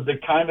the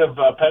kind of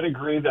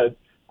pedigree that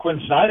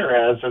Quinn Snyder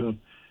has, and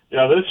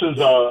this is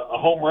a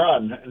home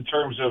run in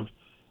terms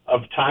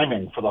of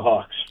timing for the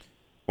Hawks.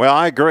 Well,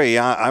 I agree.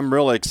 I'm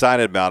really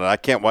excited about it. I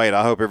can't wait.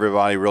 I hope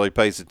everybody really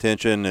pays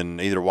attention and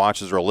either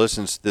watches or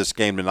listens to this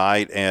game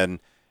tonight and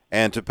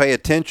to pay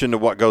attention to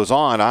what goes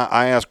on.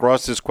 I asked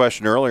Russ this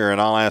question earlier, and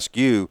I'll ask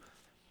you,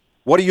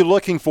 what are you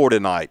looking for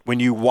tonight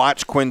when you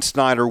watch Quinn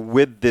Snyder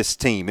with this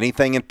team?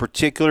 Anything in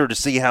particular to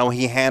see how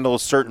he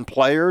handles certain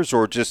players,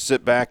 or just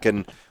sit back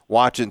and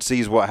watch and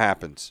sees what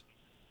happens?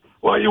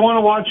 Well, you want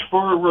to watch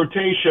for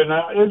rotation.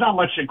 There's not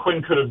much that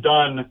Quinn could have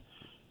done,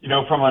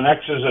 from an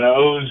X's and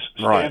O's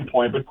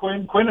standpoint. Right.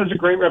 But Quinn has a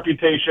great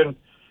reputation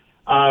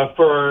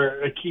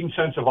for a keen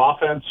sense of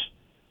offense.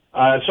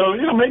 So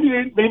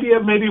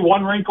maybe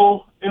one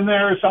wrinkle in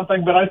there or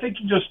something. But I think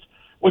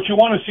what you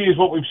want to see is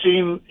what we've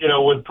seen,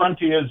 with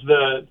Prunty as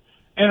the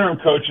interim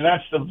coach, and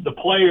that's the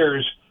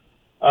players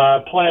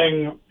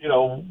playing,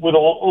 with a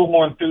little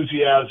more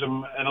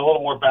enthusiasm and a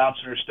little more bounce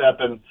in their step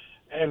and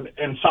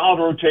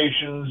solid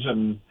rotations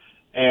and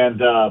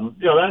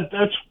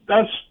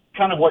that's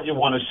kind of what you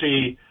want to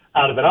see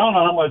out of it. I don't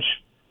know how much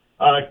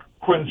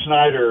Quinn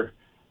Snyder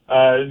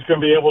is going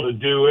to be able to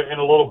do in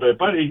a little bit,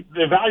 but the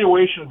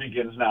evaluation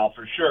begins now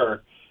for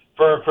sure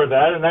for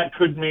that, and that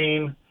could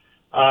mean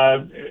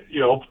more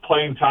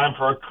playing time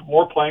for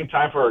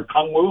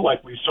Kungwu,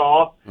 like we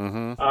saw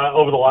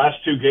over the last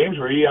two games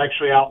where he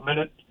actually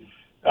outminute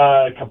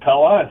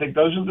Capella. I think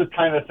those are the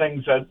kind of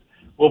things that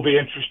will be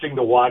interesting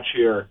to watch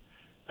here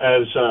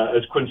as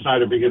Quinn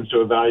Snyder begins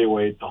to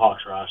evaluate the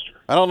Hawks roster.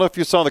 I don't know if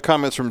you saw the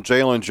comments from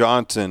Jalen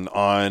Johnson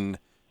on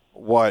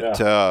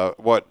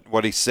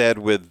what he said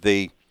with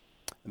the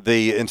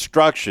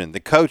instruction, the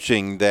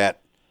coaching that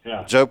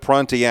Joe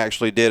Prunty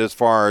actually did as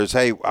far as,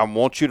 hey, I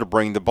want you to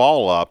bring the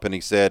ball up. And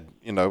he said,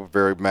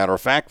 very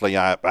matter-of-factly,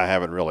 I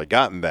haven't really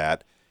gotten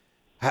that.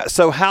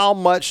 So how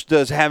much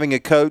does having a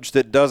coach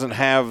that doesn't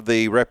have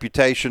the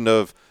reputation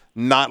of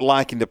not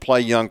liking to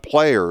play young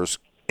players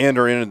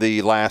enter into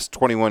the last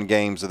 21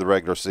 games of the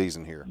regular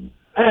season here?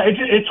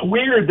 It's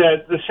weird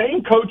that the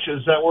same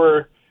coaches that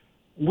were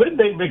with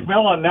Nate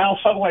McMillan now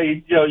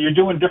suddenly, you're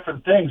doing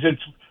different things.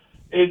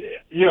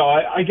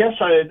 I guess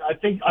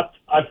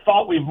I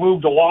thought we've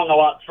moved along a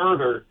lot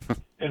further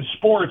in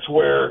sports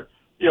where,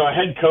 a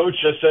head coach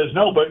just says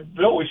no, but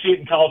Bill, we see it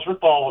in college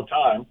football all the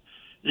time.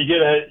 You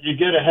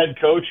get a head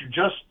coach who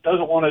just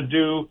doesn't want to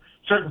do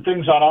certain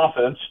things on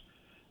offense,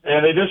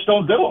 and they just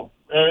don't do them.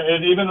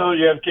 And even though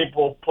you have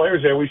capable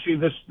players there, we see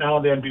this now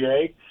in the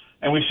NBA,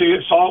 and we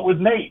saw it with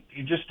Nate.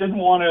 He just didn't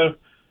want to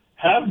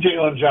have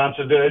Jalen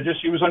Johnson do it.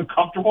 He was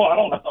uncomfortable. I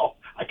don't know.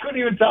 I couldn't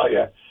even tell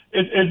you.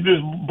 It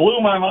just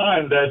blew my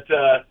mind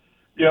that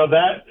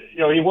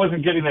he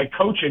wasn't getting that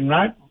coaching,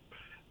 not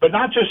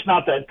just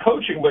that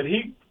coaching, but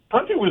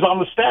Prunty was on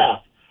the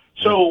staff.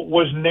 So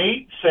was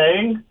Nate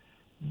saying,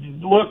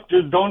 look,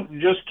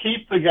 don't just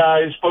keep the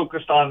guys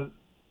focused on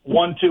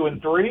 1, 2,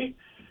 and 3,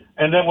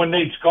 and then when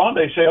Nate's gone,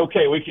 they say,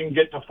 okay, we can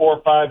get to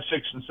 4, 5,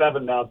 6, and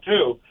 7 now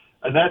too,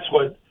 and that's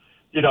what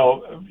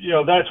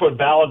that's what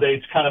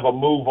validates kind of a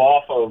move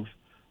off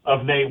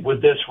of Nate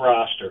with this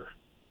roster.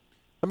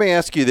 Let me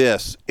ask you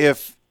this: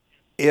 if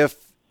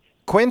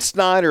Quinn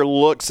Snyder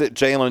looks at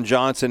Jalen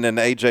Johnson and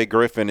A.J.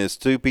 Griffin as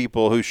two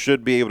people who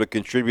should be able to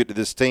contribute to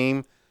this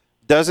team,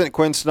 doesn't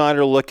Quinn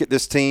Snyder look at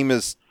this team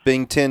as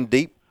being 10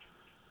 deep?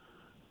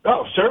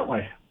 Oh,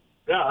 certainly.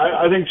 Yeah,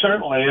 I think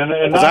certainly.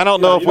 Because I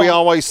don't know if we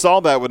always saw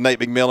that with Nate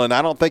McMillan.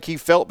 I don't think he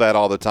felt that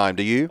all the time.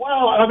 Do you?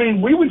 Well, I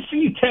mean, we would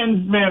see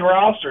 10-man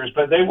rosters,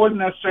 but they wouldn't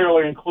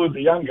necessarily include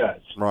the young guys.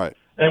 Right.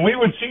 And we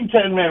would see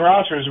 10-man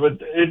rosters, but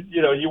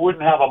you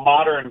wouldn't have a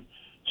modern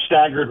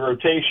staggered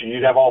rotation.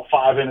 You'd have all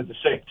 5 in at the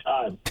same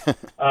time.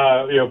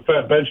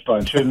 Bench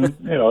punch, and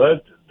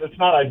that's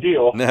not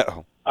ideal.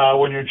 No.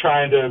 When you're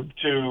trying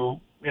to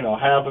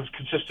have a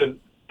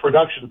consistent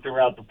production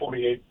throughout the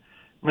 48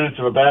 minutes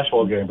of a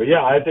basketball game. But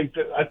yeah, I think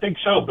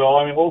so, Bill.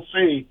 I mean, we'll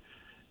see.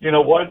 You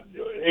know what?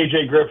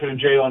 A.J. Griffin and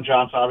Jalen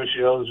Johnson,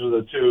 obviously, those are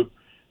the two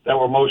that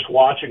we're most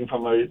watching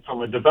from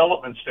a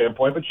development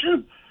standpoint. But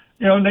shoot,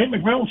 you know, Nate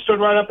McMillan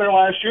stood right up there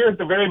last year at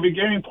the very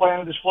beginning,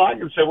 planted his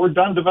flag and said, "We're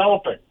done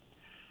developing."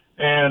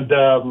 And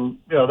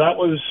you know, that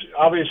was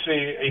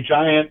obviously a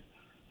giant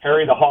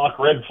Harry the Hawk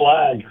red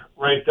flag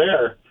right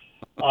there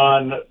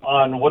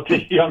on what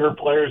the younger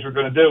players are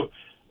going to do.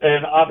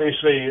 And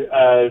obviously,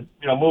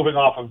 you know, moving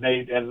off of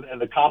Nate and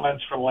the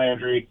comments from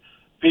Landry,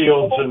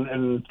 Fields,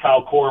 and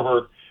Kyle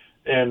Korver,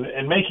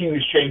 and making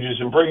these changes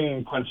and bringing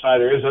in Quinn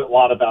Snyder is a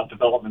lot about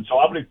development. So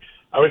I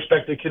would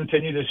expect to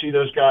continue to see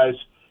those guys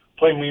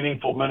play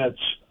meaningful minutes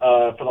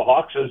for the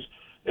Hawks. As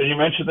you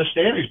mentioned the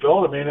standings,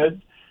 Bill. I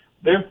mean,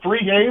 they're 3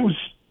 games.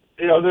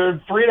 You know,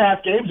 they're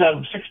 3.5 games out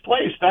of 6th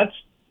place. That's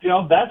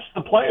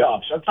the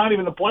playoffs. That's not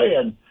even the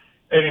play-in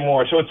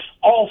anymore. So it's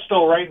all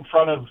still right in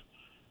front of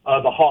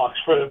the Hawks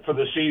for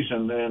the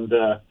season. And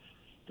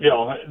you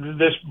know,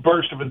 this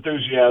burst of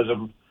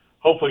enthusiasm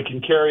hopefully can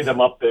carry them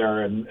up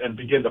there and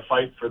begin to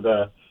fight for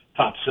the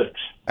top 6.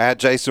 At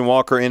Jason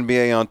Walker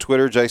NBA on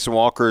Twitter. Jason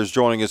Walker is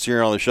joining us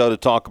here on the show to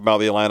talk about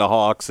the Atlanta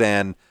Hawks.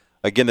 And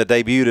again, the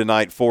debut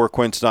tonight for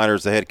Quinn Snyder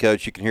as the head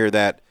coach. You can hear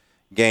that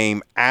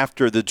game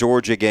after the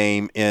Georgia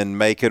game in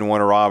Macon,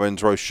 Warner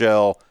Robins,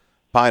 Rochelle,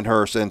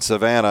 Pinehurst, and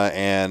Savannah.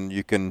 And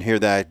you can hear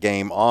that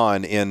game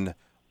on in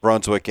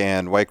Brunswick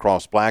and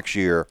Waycross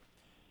Blackshear.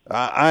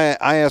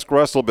 I asked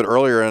Russ a little bit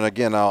earlier, and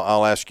again,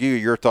 I'll ask you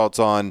your thoughts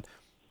on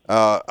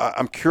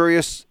I'm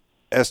curious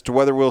as to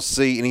whether we'll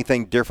see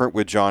anything different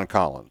with John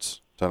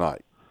Collins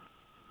tonight.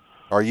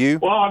 Are you?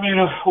 Well, I mean,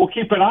 we'll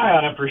keep an eye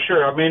on him for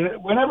sure. I mean,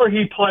 whenever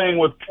he's playing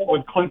with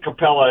Clint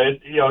Capella,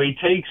 you know, he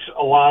takes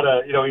a lot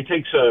of, you know, he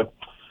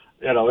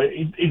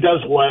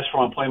does less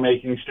from a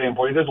playmaking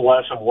standpoint. He does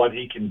less of what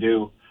he can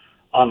do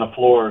on the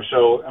floor.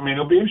 So, I mean,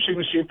 it'll be interesting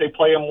to see if they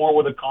play him more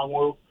with a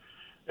Kongwu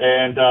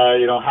and,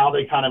 you know, how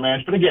they kind of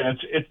manage. But again,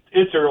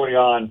 it's early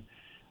on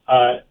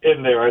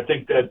in there. I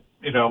think that,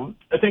 you know,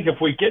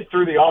 if we get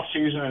through the off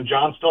season and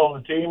John's still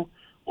on the team,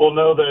 we'll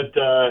know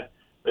that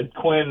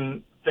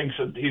Quinn thinks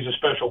that he's a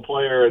special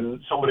player and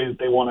somebody that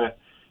they want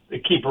to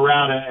keep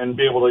around and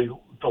be able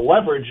to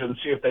leverage and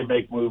see if they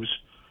make moves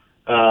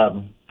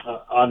on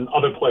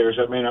other players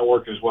that may not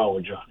work as well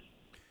with John.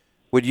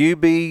 Would you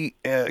be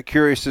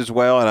curious as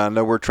well? And I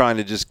know we're trying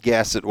to just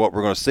guess at what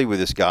we're going to see with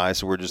this guy,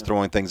 so we're just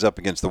throwing things up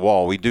against the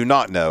wall. We do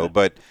not know,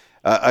 but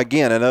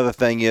again, another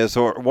thing is,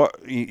 or what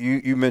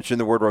you mentioned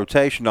the word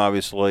rotation,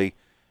 obviously.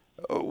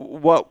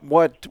 What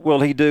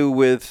will he do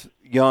with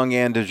Young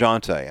and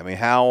DeJounte? I mean,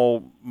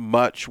 how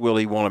much will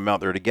he want them out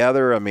there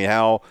together? I mean,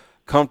 how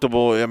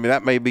comfortable? I mean,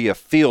 that may be a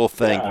feel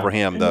thing for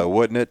him, though,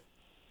 wouldn't it?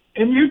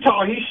 In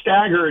Utah, he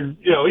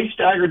staggered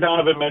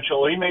Donovan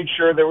Mitchell. He made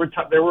sure there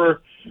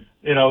were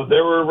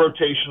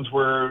rotations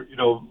where, you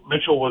know,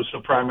 Mitchell was the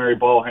primary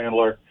ball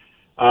handler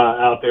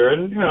out there,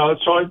 and you know,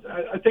 so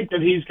I think that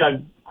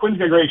Quinn's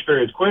got great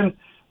experience. Quinn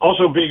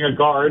also being a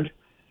guard,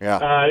 you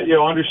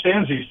know,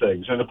 understands these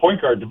things, and a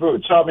point guard to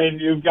boot. So I mean,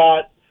 you've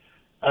got,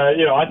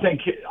 you know, I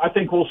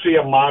think we'll see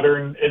a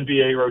modern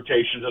NBA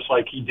rotation just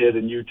like he did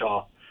in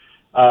Utah.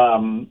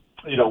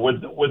 You know,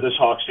 with this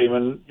Hawks team,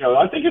 and you know,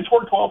 I think it's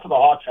worked well for the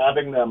Hawks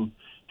having them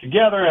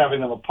together, having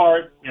them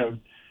apart. You know,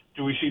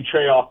 do we see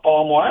Trey off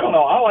ball more? I don't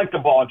know. I like the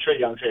ball in Trey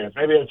Young's hands.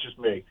 Maybe that's just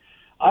me.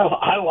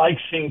 I like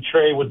seeing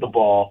Trey with the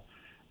ball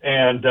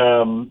and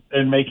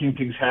making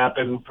things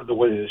happen for the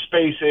way of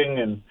spacing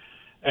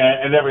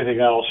and everything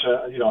else.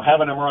 You know,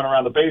 having him run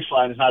around the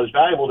baseline is not as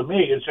valuable to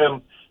me as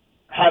him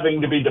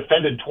having to be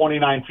defended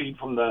 29 feet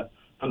from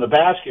the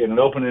basket and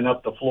opening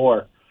up the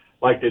floor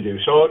like they do.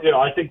 So, you know,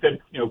 I think that,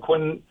 you know,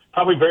 Quinn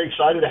probably very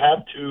excited to have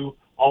 2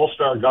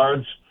 all-star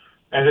guards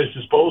at his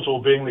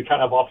disposal, being the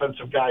kind of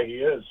offensive guy he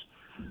is.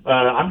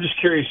 I'm just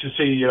curious to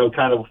see, you know,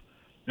 kind of,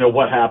 you know,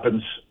 what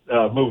happens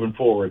moving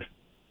forward.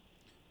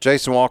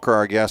 Jason Walker,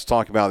 our guest,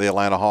 talking about the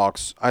Atlanta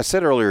Hawks. I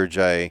said earlier,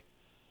 Jay,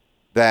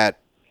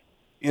 that,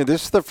 you know,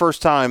 this is the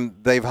first time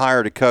they've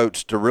hired a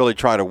coach to really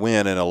try to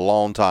win in a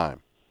long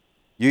time.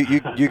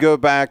 You go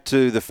back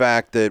to the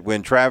fact that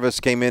when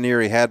Travis came in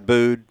here, he had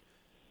booed.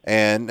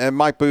 And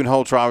Mike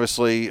Budenholzer,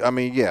 obviously, I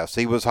mean, yes,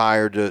 he was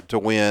hired to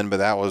win, but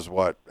that was,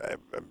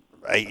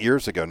 9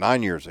 years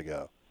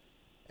ago.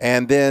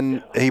 And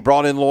then he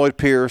brought in Lloyd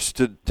Pierce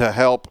to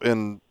help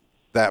in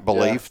that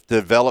belief,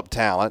 develop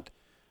talent.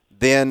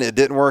 Then it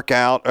didn't work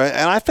out.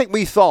 And I think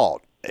we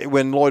thought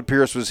when Lloyd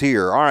Pierce was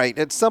here, all right,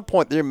 at some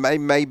point there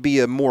may be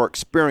a more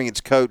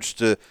experienced coach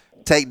to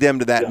take them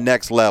to that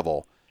next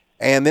level.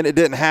 And then it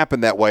didn't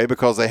happen that way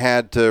because they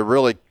had to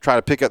really try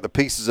to pick up the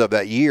pieces of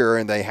that year,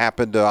 and they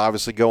happened to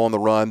obviously go on the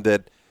run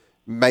that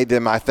made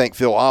them, I think,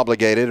 feel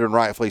obligated, and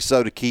rightfully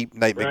so, to keep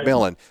Nate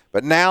McMillan.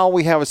 But now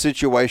we have a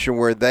situation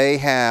where they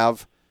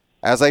have,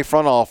 as a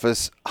front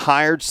office,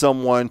 hired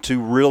someone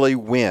to really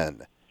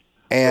win.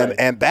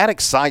 And that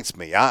excites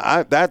me.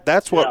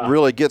 That's what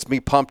really gets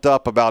me pumped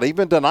up about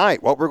even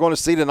tonight, what we're going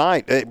to see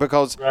tonight,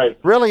 because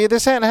really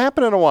this hadn't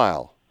happened in a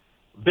while.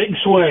 big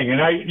swing.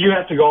 And you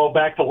have to go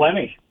back to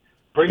Lenny.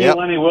 Bringing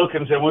Lenny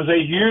Wilkinson was a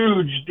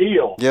huge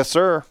deal. Yes,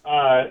 sir.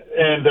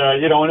 And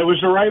it was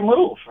the right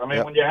move. I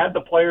mean, when you had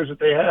the players that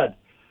they had,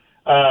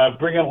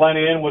 bringing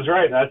Lenny in was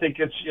right. And I think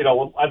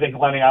I think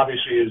Lenny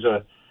obviously is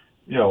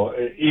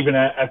even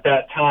at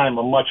that time,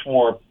 a much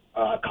more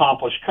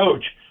accomplished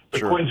coach. But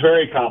Sure. Quinn's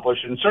very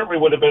accomplished and certainly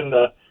would have been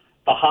the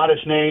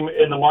hottest name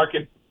in the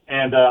market.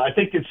 And I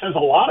think it says a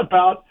lot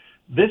about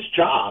this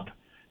job.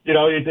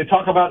 They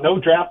talk about no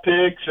draft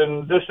picks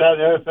and this, that,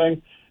 and the other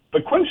thing.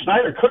 But Quinn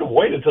Snyder could have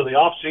waited till the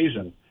off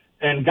season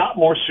and got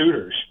more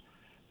suitors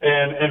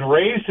and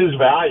raised his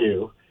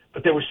value.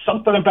 But there was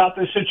something about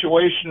this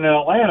situation in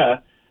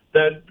Atlanta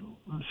that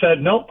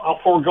said, nope, I'll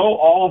forego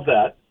all of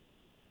that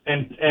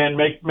and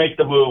make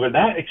the move. And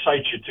that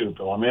excites you too,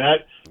 Bill. I mean,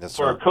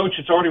 for a coach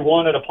that's already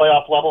won at a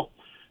playoff level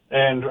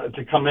and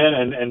to come in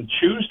and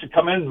choose to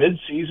come in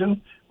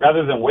mid-season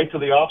rather than wait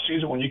till the off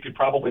season when you could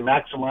probably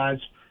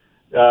maximize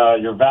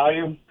your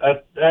value,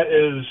 that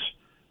is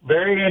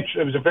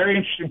it was a very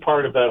interesting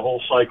part of that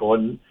whole cycle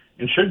and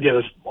should get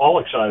us all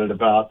excited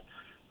about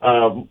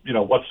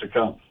what's to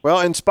come. Well,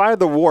 in spite of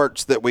the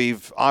warts that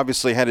we've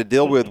obviously had to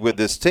deal with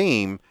this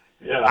team,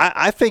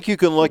 I think you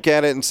can look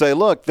at it and say,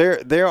 look,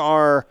 there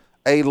are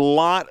a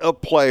lot of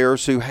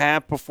players who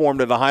have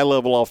performed at a high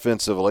level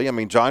offensively. I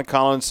mean, John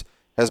Collins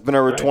has been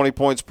over 20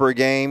 points per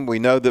game. We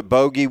know that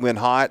Bogey, when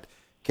hot,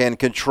 can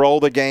control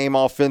the game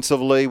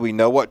offensively. We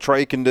know what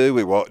Trey can do.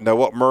 We know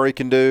what Murray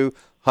can do.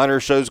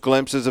 Hunter shows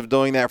glimpses of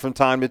doing that from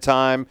time to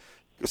time.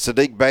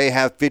 Sadiq Bey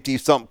had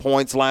 50-something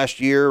points last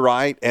year,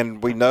 right?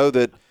 And we know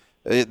that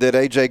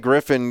A.J.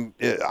 Griffin,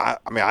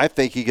 I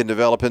think he can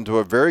develop into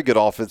a very good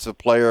offensive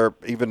player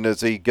even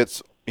as he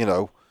gets,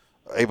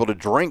 able to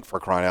drink, for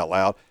crying out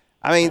loud.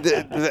 I mean,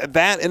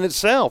 that in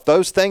itself,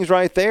 those things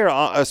right there,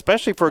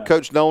 especially for a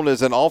coach known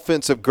as an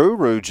offensive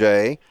guru,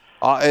 Jay,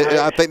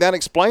 I think that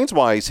explains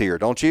why he's here,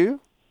 don't you?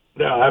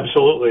 No,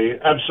 absolutely.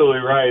 Absolutely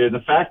right. And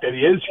the fact that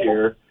he is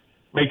here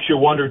makes you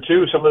wonder,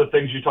 too, some of the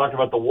things you talked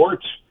about, the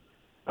warts.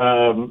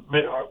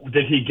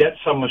 Did he get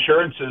some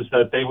assurances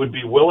that they would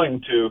be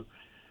willing to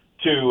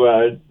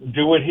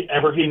do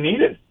whatever he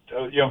needed,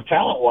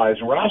 talent-wise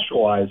and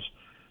roster-wise,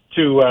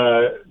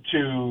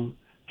 to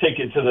take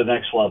it to the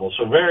next level?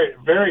 So very,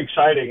 very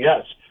exciting,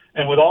 yes.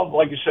 And with all,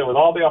 like you said, with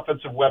all the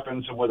offensive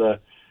weapons and with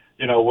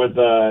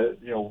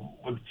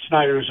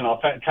Snyder's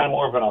and kind of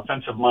more of an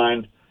offensive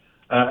mind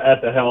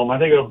at the helm, I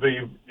think it'll be,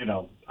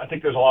 I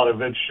think there's a lot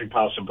of interesting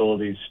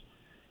possibilities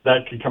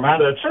that could come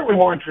out of it. It's certainly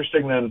more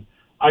interesting than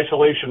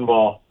isolation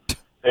ball,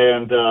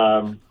 and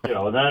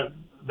that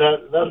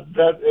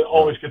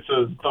always gets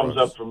a thumbs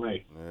up from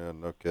me. Yeah,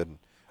 no kidding.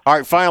 All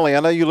right, finally,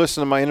 I know you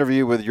listened to my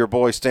interview with your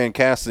boy Stan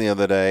Cassidy the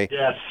other day.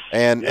 Yes.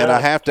 And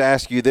I have to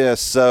ask you this.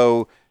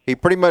 So he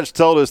pretty much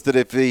told us that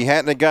if he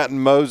hadn't have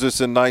gotten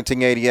Moses in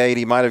 1988,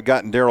 he might have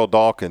gotten Darryl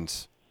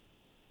Dawkins.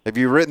 Have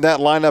you written that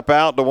lineup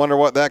out to wonder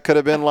what that could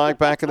have been like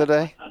back in the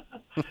day?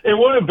 It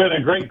would have been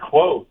a great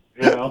quote,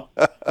 It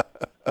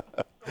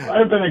would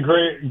have been a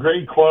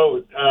great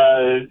quote,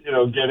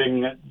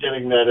 getting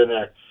that in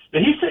there.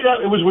 Did he say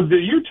that it was with the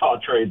Utah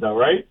trade, though,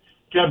 right?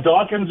 You have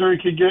Dawkins or you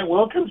could get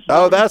Wilkins?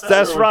 Oh, that's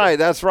right.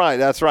 Yeah.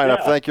 I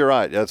think you're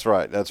right. That's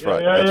right.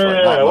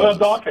 Yeah. Well,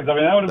 Dawkins. I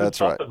mean, that would have been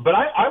something. Right. But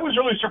I was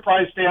really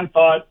surprised Stan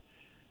thought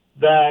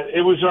that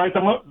it was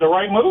the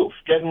right move,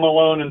 getting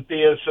Malone and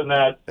Theus, and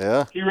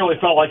that he really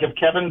felt like if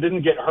Kevin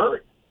didn't get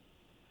hurt,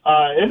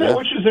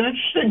 which is an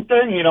interesting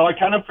thing. I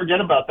kind of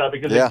forget about that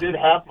because they did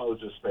have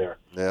Moses there.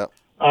 Yeah.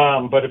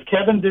 But if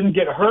Kevin didn't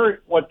get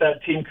hurt, what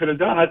that team could have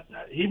done,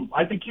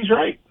 I think he's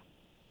right.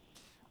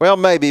 Well,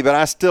 maybe, but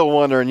I still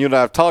wonder, and you and I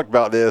have talked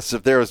about this,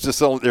 if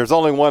there's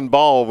only one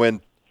ball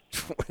when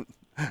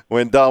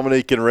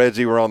Dominique and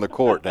Reggie were on the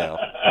court now.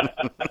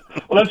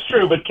 Well, that's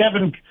true, but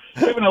Kevin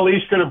at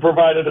least could have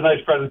provided a nice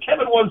presence.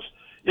 Kevin was,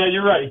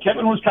 you're right.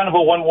 Kevin was kind of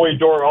a one-way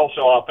door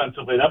also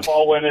offensively. That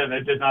ball went in,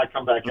 it did not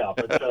come back out.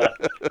 But,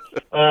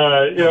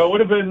 it would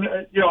have been,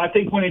 I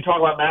think when you talk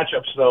about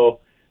matchups,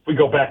 though, if we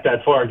go back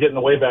that far, getting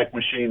the Wayback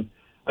Machine,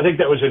 I think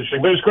that was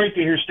interesting. But it was great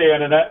to hear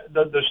Stan, and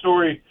the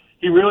story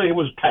he really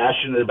was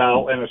passionate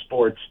about in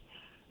sports,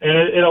 and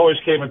it always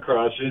came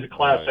across. He's a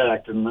class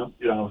act, and I'm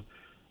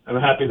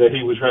happy that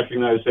he was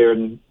recognized there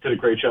and did a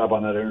great job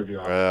on that interview.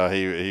 Well,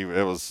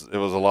 it was a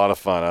lot of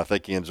fun. I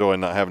think he enjoyed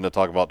not having to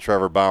talk about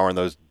Trevor Bauer and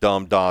those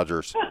dumb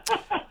Dodgers.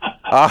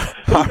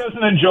 Who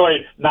doesn't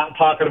enjoy not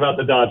talking about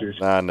the Dodgers?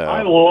 I know.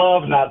 I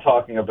love not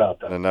talking about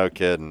them. No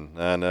kidding.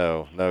 I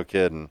know. No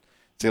kidding.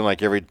 It seemed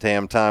like every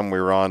damn time we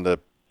were on the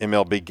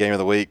MLB Game of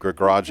the Week with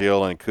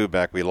Garagiola and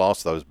Kubek, we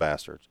lost those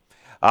bastards.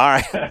 All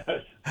right.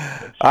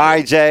 All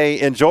right,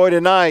 Jay. Enjoy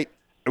tonight.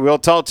 We'll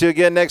talk to you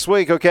again next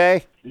week,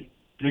 okay?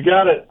 You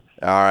got it.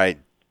 All right.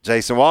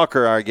 Jason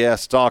Walker, our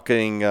guest,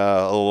 talking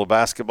a little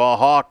basketball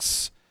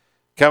Hawks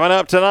coming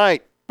up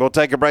tonight. We'll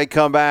take a break,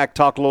 come back,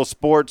 talk a little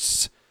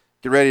sports,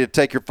 get ready to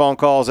take your phone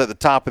calls at the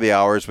top of the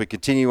hour as we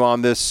continue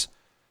on this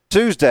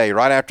Tuesday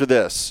right after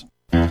this.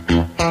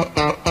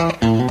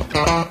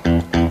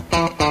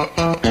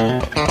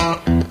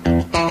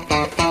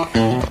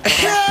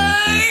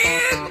 Hey!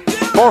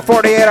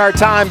 our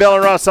time, Bill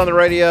and Russ on the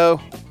radio.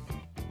 All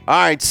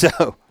right,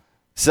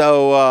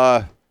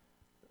 so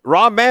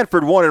Rob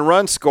Manfred won in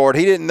runs scored.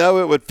 He didn't know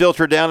it would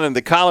filter down into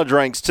the college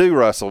ranks too,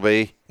 Russell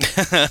B.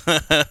 Yeah.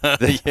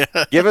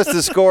 Give us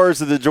the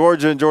scores of the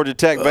Georgia and Georgia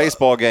Tech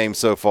baseball game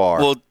so far.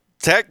 Well,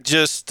 Tech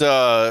just hit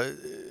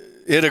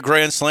a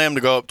grand slam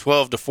to go up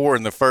 12-4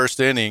 in the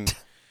first inning,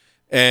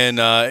 and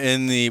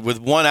with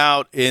one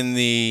out in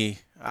the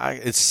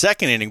it's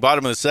second inning,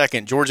 bottom of the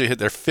second, Georgia hit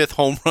their 5th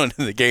home run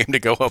in the game to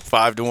go up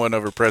 5-1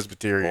 over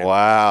Presbyterian.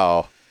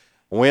 Wow.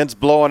 Wind's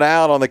blowing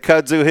out on the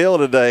Kudzu Hill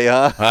today,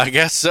 huh? I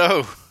guess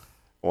so.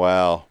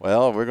 Wow.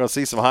 Well, we're going to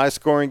see some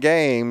high-scoring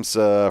games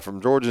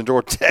from Georgia and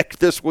Georgia Tech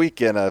this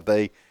weekend if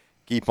they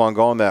keep on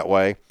going that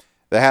way.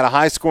 They had a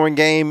high-scoring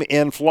game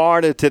in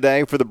Florida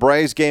today for the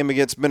Braves game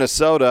against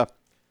Minnesota.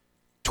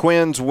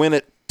 Twins win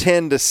it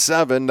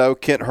 10-7. No,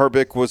 Kent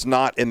Herbick was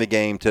not in the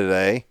game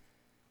today.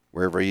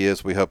 Wherever he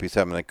is, we hope he's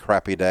having a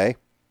crappy day.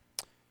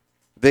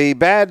 The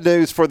bad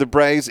news for the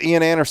Braves,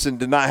 Ian Anderson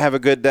did not have a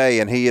good day,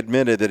 and he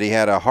admitted that he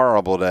had a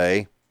horrible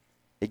day.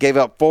 He gave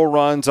up 4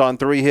 runs on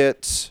 3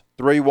 hits,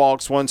 3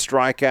 walks, 1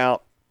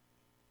 strikeout,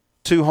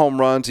 2 home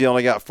runs. He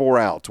only got 4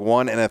 outs,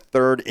 1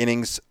 1/3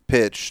 innings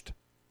pitched.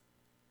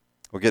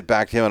 We'll get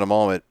back to him in a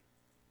moment.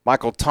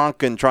 Michael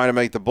Tonkin trying to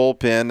make the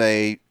bullpen,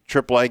 a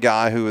AAA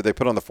guy who they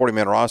put on the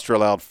 40-man roster,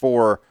 allowed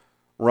 4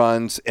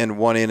 runs in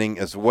 1 inning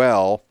as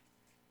well.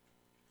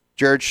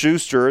 Jared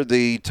Schuster,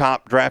 the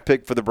top draft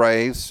pick for the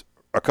Braves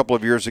a couple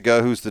of years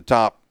ago, who's the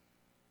top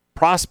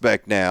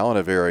prospect now in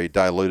a very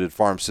diluted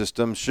farm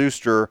system.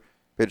 Schuster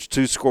pitched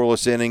 2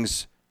 scoreless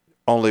innings,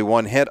 only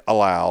 1 hit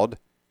allowed.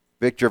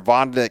 Victor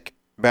Vodnik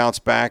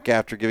bounced back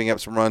after giving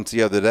up some runs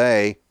the other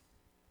day.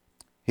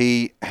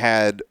 He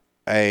had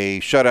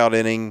a shutout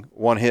inning,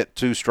 1 hit,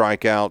 2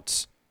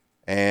 strikeouts,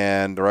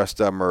 and the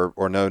rest of them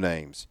are no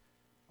names.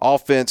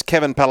 Offense,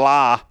 Kevin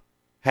Pillar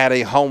had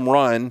a home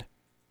run,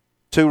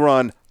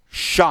 2-run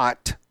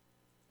shot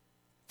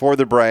for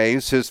the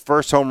Braves, his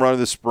first home run of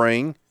the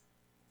spring,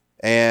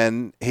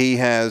 and he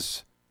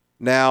has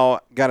now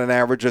got an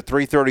average of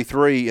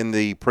 .333 in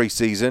the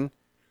preseason.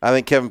 I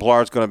think Kevin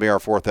Pillar is going to be our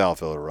 4th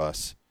outfielder,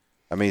 Russ.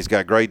 I mean, he's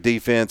got great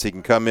defense. He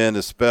can come in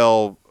to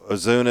spell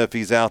Ozuna if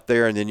he's out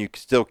there, and then you can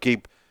still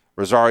keep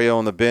Rosario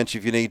on the bench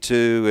if you need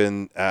to.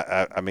 And,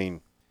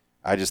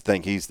 I just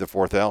think he's the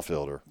 4th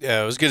outfielder.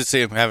 Yeah, it was good to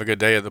see him have a good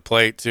day at the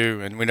plate,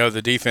 too. And we know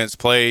the defense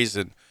plays,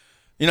 and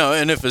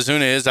and if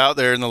Ozuna is out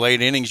there in the late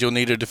innings, you'll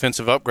need a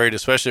defensive upgrade,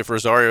 especially if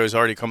Rosario has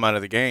already come out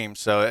of the game.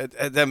 So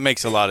that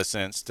makes a lot of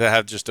sense to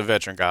have just a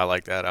veteran guy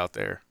like that out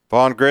there.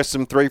 Vaughn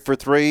Grissom, 3 for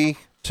 3,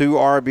 2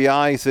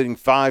 RBI. He's hitting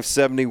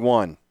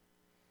 .571.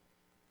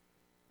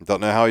 Don't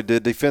know how he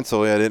did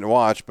defensively. I didn't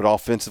watch, but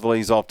offensively,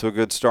 he's off to a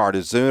good start.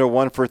 Ozuna,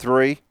 1 for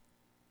 3.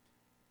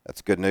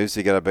 That's good news.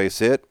 He got a base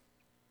hit.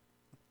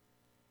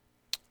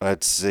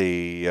 Let's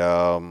see.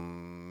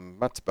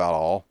 That's about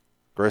all.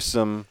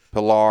 Grissom,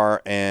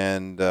 Pillar,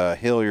 and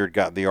Hilliard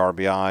got the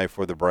RBI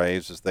for the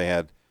Braves as they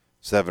had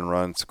 7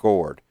 runs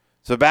scored.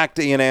 So back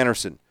to Ian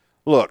Anderson.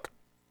 Look,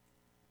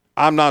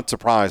 I'm not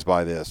surprised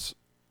by this,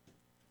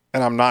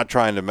 and I'm not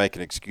trying to make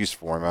an excuse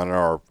for him. I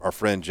know our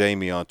friend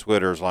Jamie on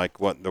Twitter is like,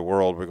 what in the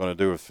world are we going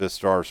to do with 5th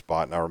starter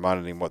spot? And I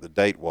reminded him what the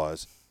date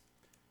was.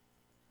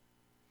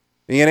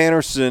 Ian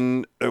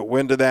Anderson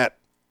went to that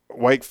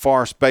Wake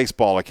Forest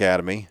Baseball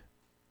Academy,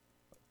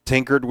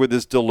 tinkered with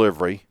his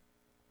delivery.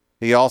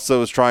 He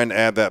also is trying to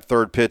add that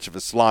 3rd pitch of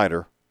a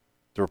slider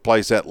to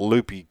replace that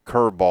loopy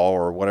curveball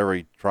or whatever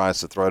he tries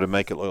to throw to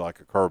make it look like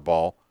a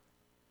curveball.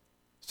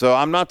 So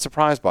I'm not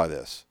surprised by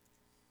this.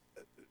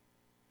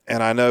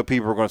 And I know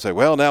people are going to say,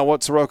 well, now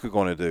what's Soroka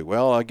going to do?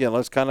 Well, again,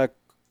 let's kind of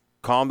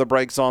calm the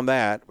brakes on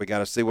that. We got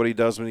to see what he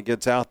does when he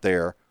gets out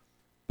there.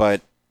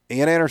 But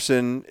Ian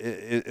Anderson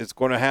is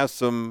going to have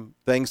some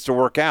things to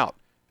work out.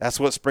 That's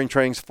what spring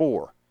training's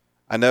for.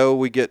 I know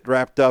we get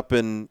wrapped up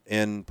in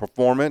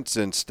performance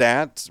and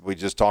stats. We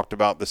just talked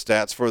about the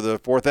stats for the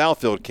 4th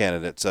outfield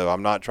candidate, so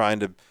I'm not trying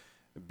to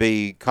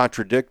be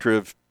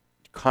contradictive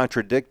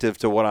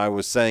to what I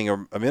was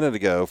saying a minute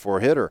ago for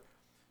a hitter.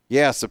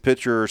 Yes, the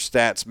pitcher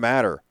stats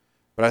matter,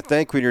 but I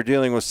think when you're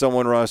dealing with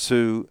someone, Russ,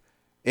 who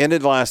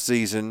ended last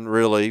season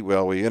really,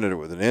 well, we ended it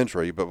with an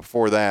injury, but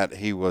before that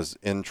he was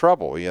in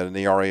trouble. He had an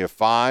ERA of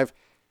 5.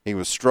 He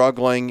was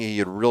struggling. He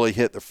had really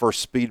hit the first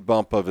speed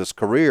bump of his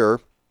career,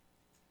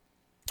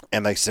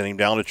 and they sent him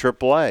down to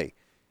AAA.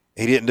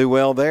 He didn't do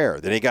well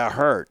there. Then he got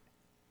hurt.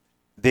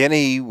 Then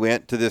he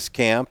went to this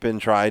camp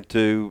and tried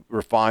to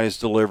refine his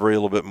delivery a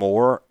little bit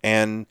more.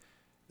 And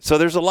so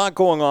there's a lot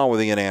going on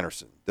with Ian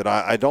Anderson that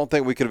I don't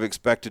think we could have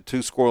expected 2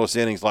 scoreless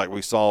innings like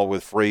we saw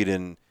with Fried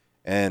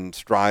and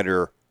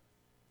Strider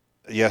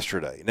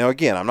yesterday. Now,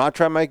 again, I'm not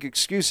trying to make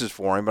excuses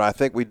for him, but I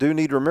think we do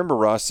need to remember,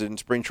 Russ, in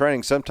spring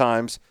training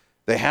sometimes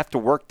they have to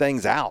work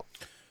things out.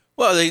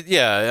 Well,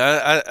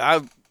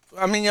 I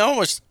mean, you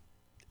almost –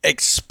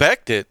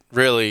 expect it,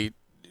 really,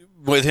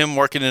 with him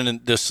working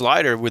in the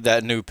slider with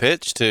that new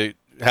pitch to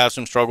have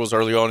some struggles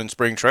early on in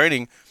spring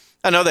training.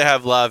 I know they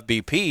have live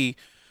BP,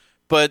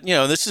 But,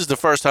 this is the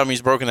first time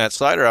he's broken that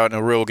slider out in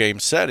a real game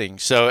setting.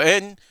 So,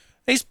 and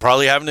he's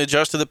probably having to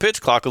adjust to the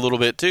pitch clock a little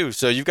bit too.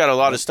 So you've got a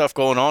lot of stuff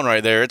going on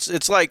right there.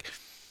 It's like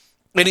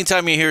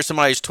anytime you hear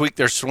somebody's tweaked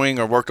their swing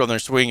or worked on their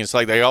swing, it's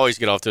like they always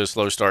get off to a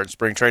slow start in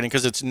spring training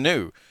because it's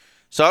new.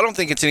 So I don't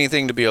think it's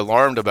anything to be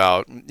alarmed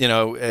about,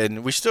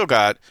 and we still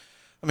got –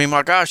 I mean,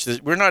 my gosh,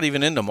 we're not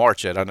even into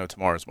March yet. I know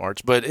tomorrow's March,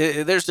 but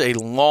there's a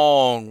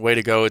long way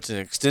to go. It's an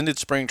extended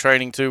spring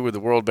training, too, with the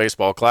World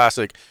Baseball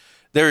Classic.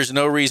 There is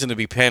no reason to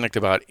be panicked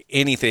about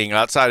anything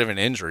outside of an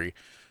injury.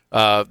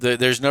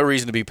 There's no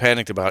reason to be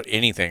panicked about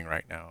anything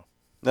right now.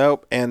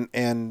 Nope.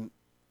 And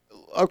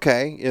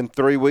okay, in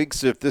 3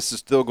 weeks, if this is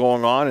still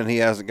going on and he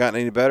hasn't gotten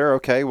any better,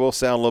 okay, we'll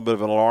sound a little bit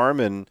of an alarm,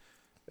 and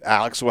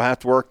Alex will have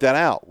to work that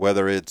out,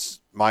 whether it's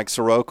Mike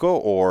Soroka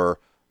or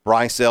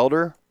Bryce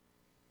Elder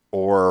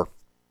or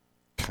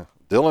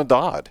Dylan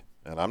Dodd.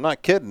 And I'm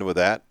not kidding with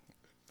that.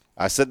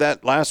 I said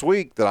that last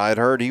week that I had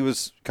heard he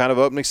was kind of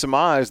opening some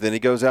eyes. Then he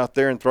goes out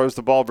there and throws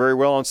the ball very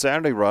well on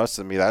Saturday, Russ.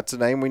 I mean, that's a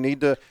name we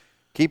need to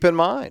keep in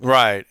mind.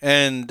 Right.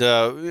 And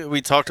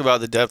we talked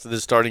about the depth of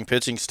the starting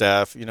pitching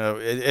staff,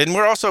 and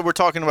we're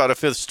talking about a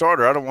fifth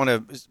starter. I don't want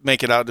to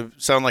make it out to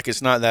sound like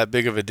it's not that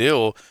big of a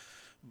deal,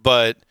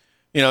 but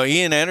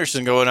Ian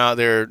Anderson going out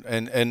there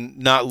and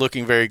not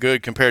looking very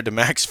good compared to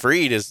Max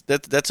Fried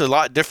that's a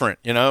lot different,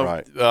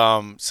 Right.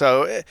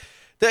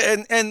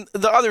 And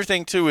the other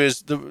thing too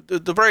is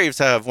the Braves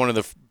have one of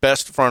the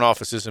best front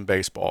offices in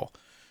baseball.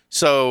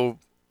 So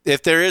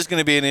if there is going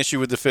to be an issue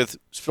with the fifth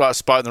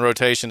spot in the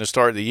rotation to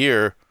start the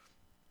year,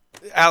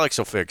 Alex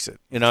will fix it.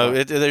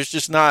 There's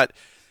just not.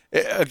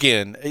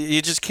 Again,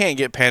 you just can't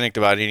get panicked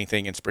about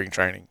anything in spring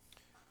training.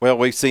 Well,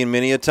 we've seen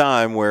many a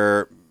time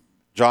where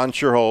John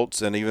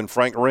Schuerholz and even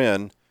Frank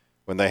Wren,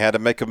 when they had to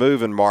make a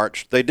move in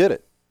March, they did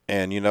it.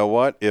 And you know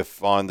what?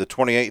 If on the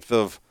 28th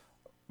of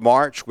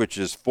March, which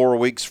is 4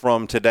 weeks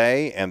from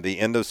today and the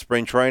end of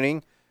spring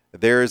training,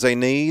 there is a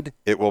need,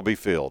 it will be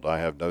filled. I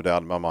have no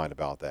doubt in my mind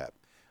about that.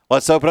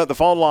 Let's open up the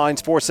phone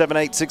lines,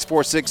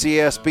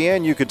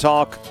 478-646-ESPN. You can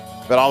talk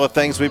about all the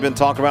things we've been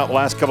talking about the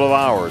last couple of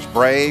hours.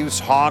 Braves,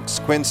 Hawks,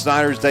 Quinn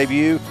Snyder's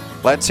debut.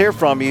 Let's hear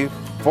from you.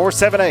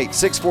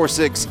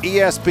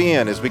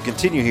 478-646-ESPN as we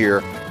continue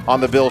here on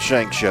The Bill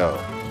Shanks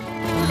Show.